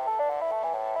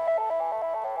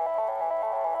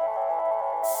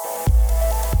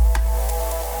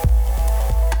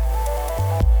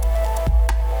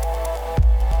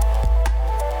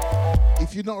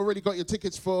 If you've not already got your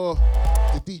tickets for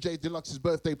the DJ Deluxe's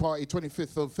birthday party,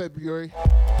 25th of February,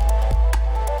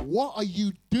 what are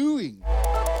you doing?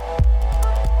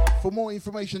 For more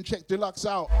information, check Deluxe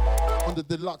out on the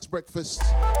Deluxe Breakfast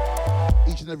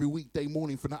each and every weekday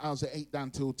morning from the hours of 8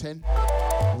 down till 10,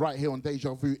 right here on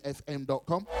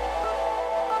DejaVuFM.com.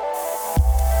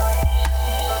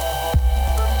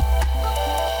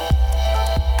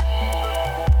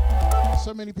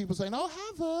 So many people saying, oh,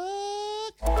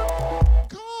 Havoc,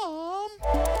 come.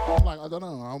 I'm like, I don't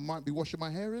know, I might be washing my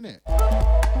hair in it.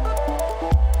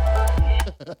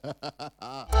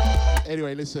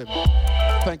 Anyway, listen,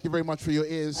 thank you very much for your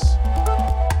ears.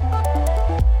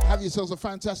 Have yourselves a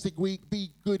fantastic week.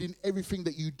 Be good in everything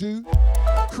that you do.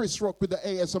 Chris Rock with the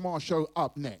ASMR show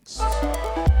up next.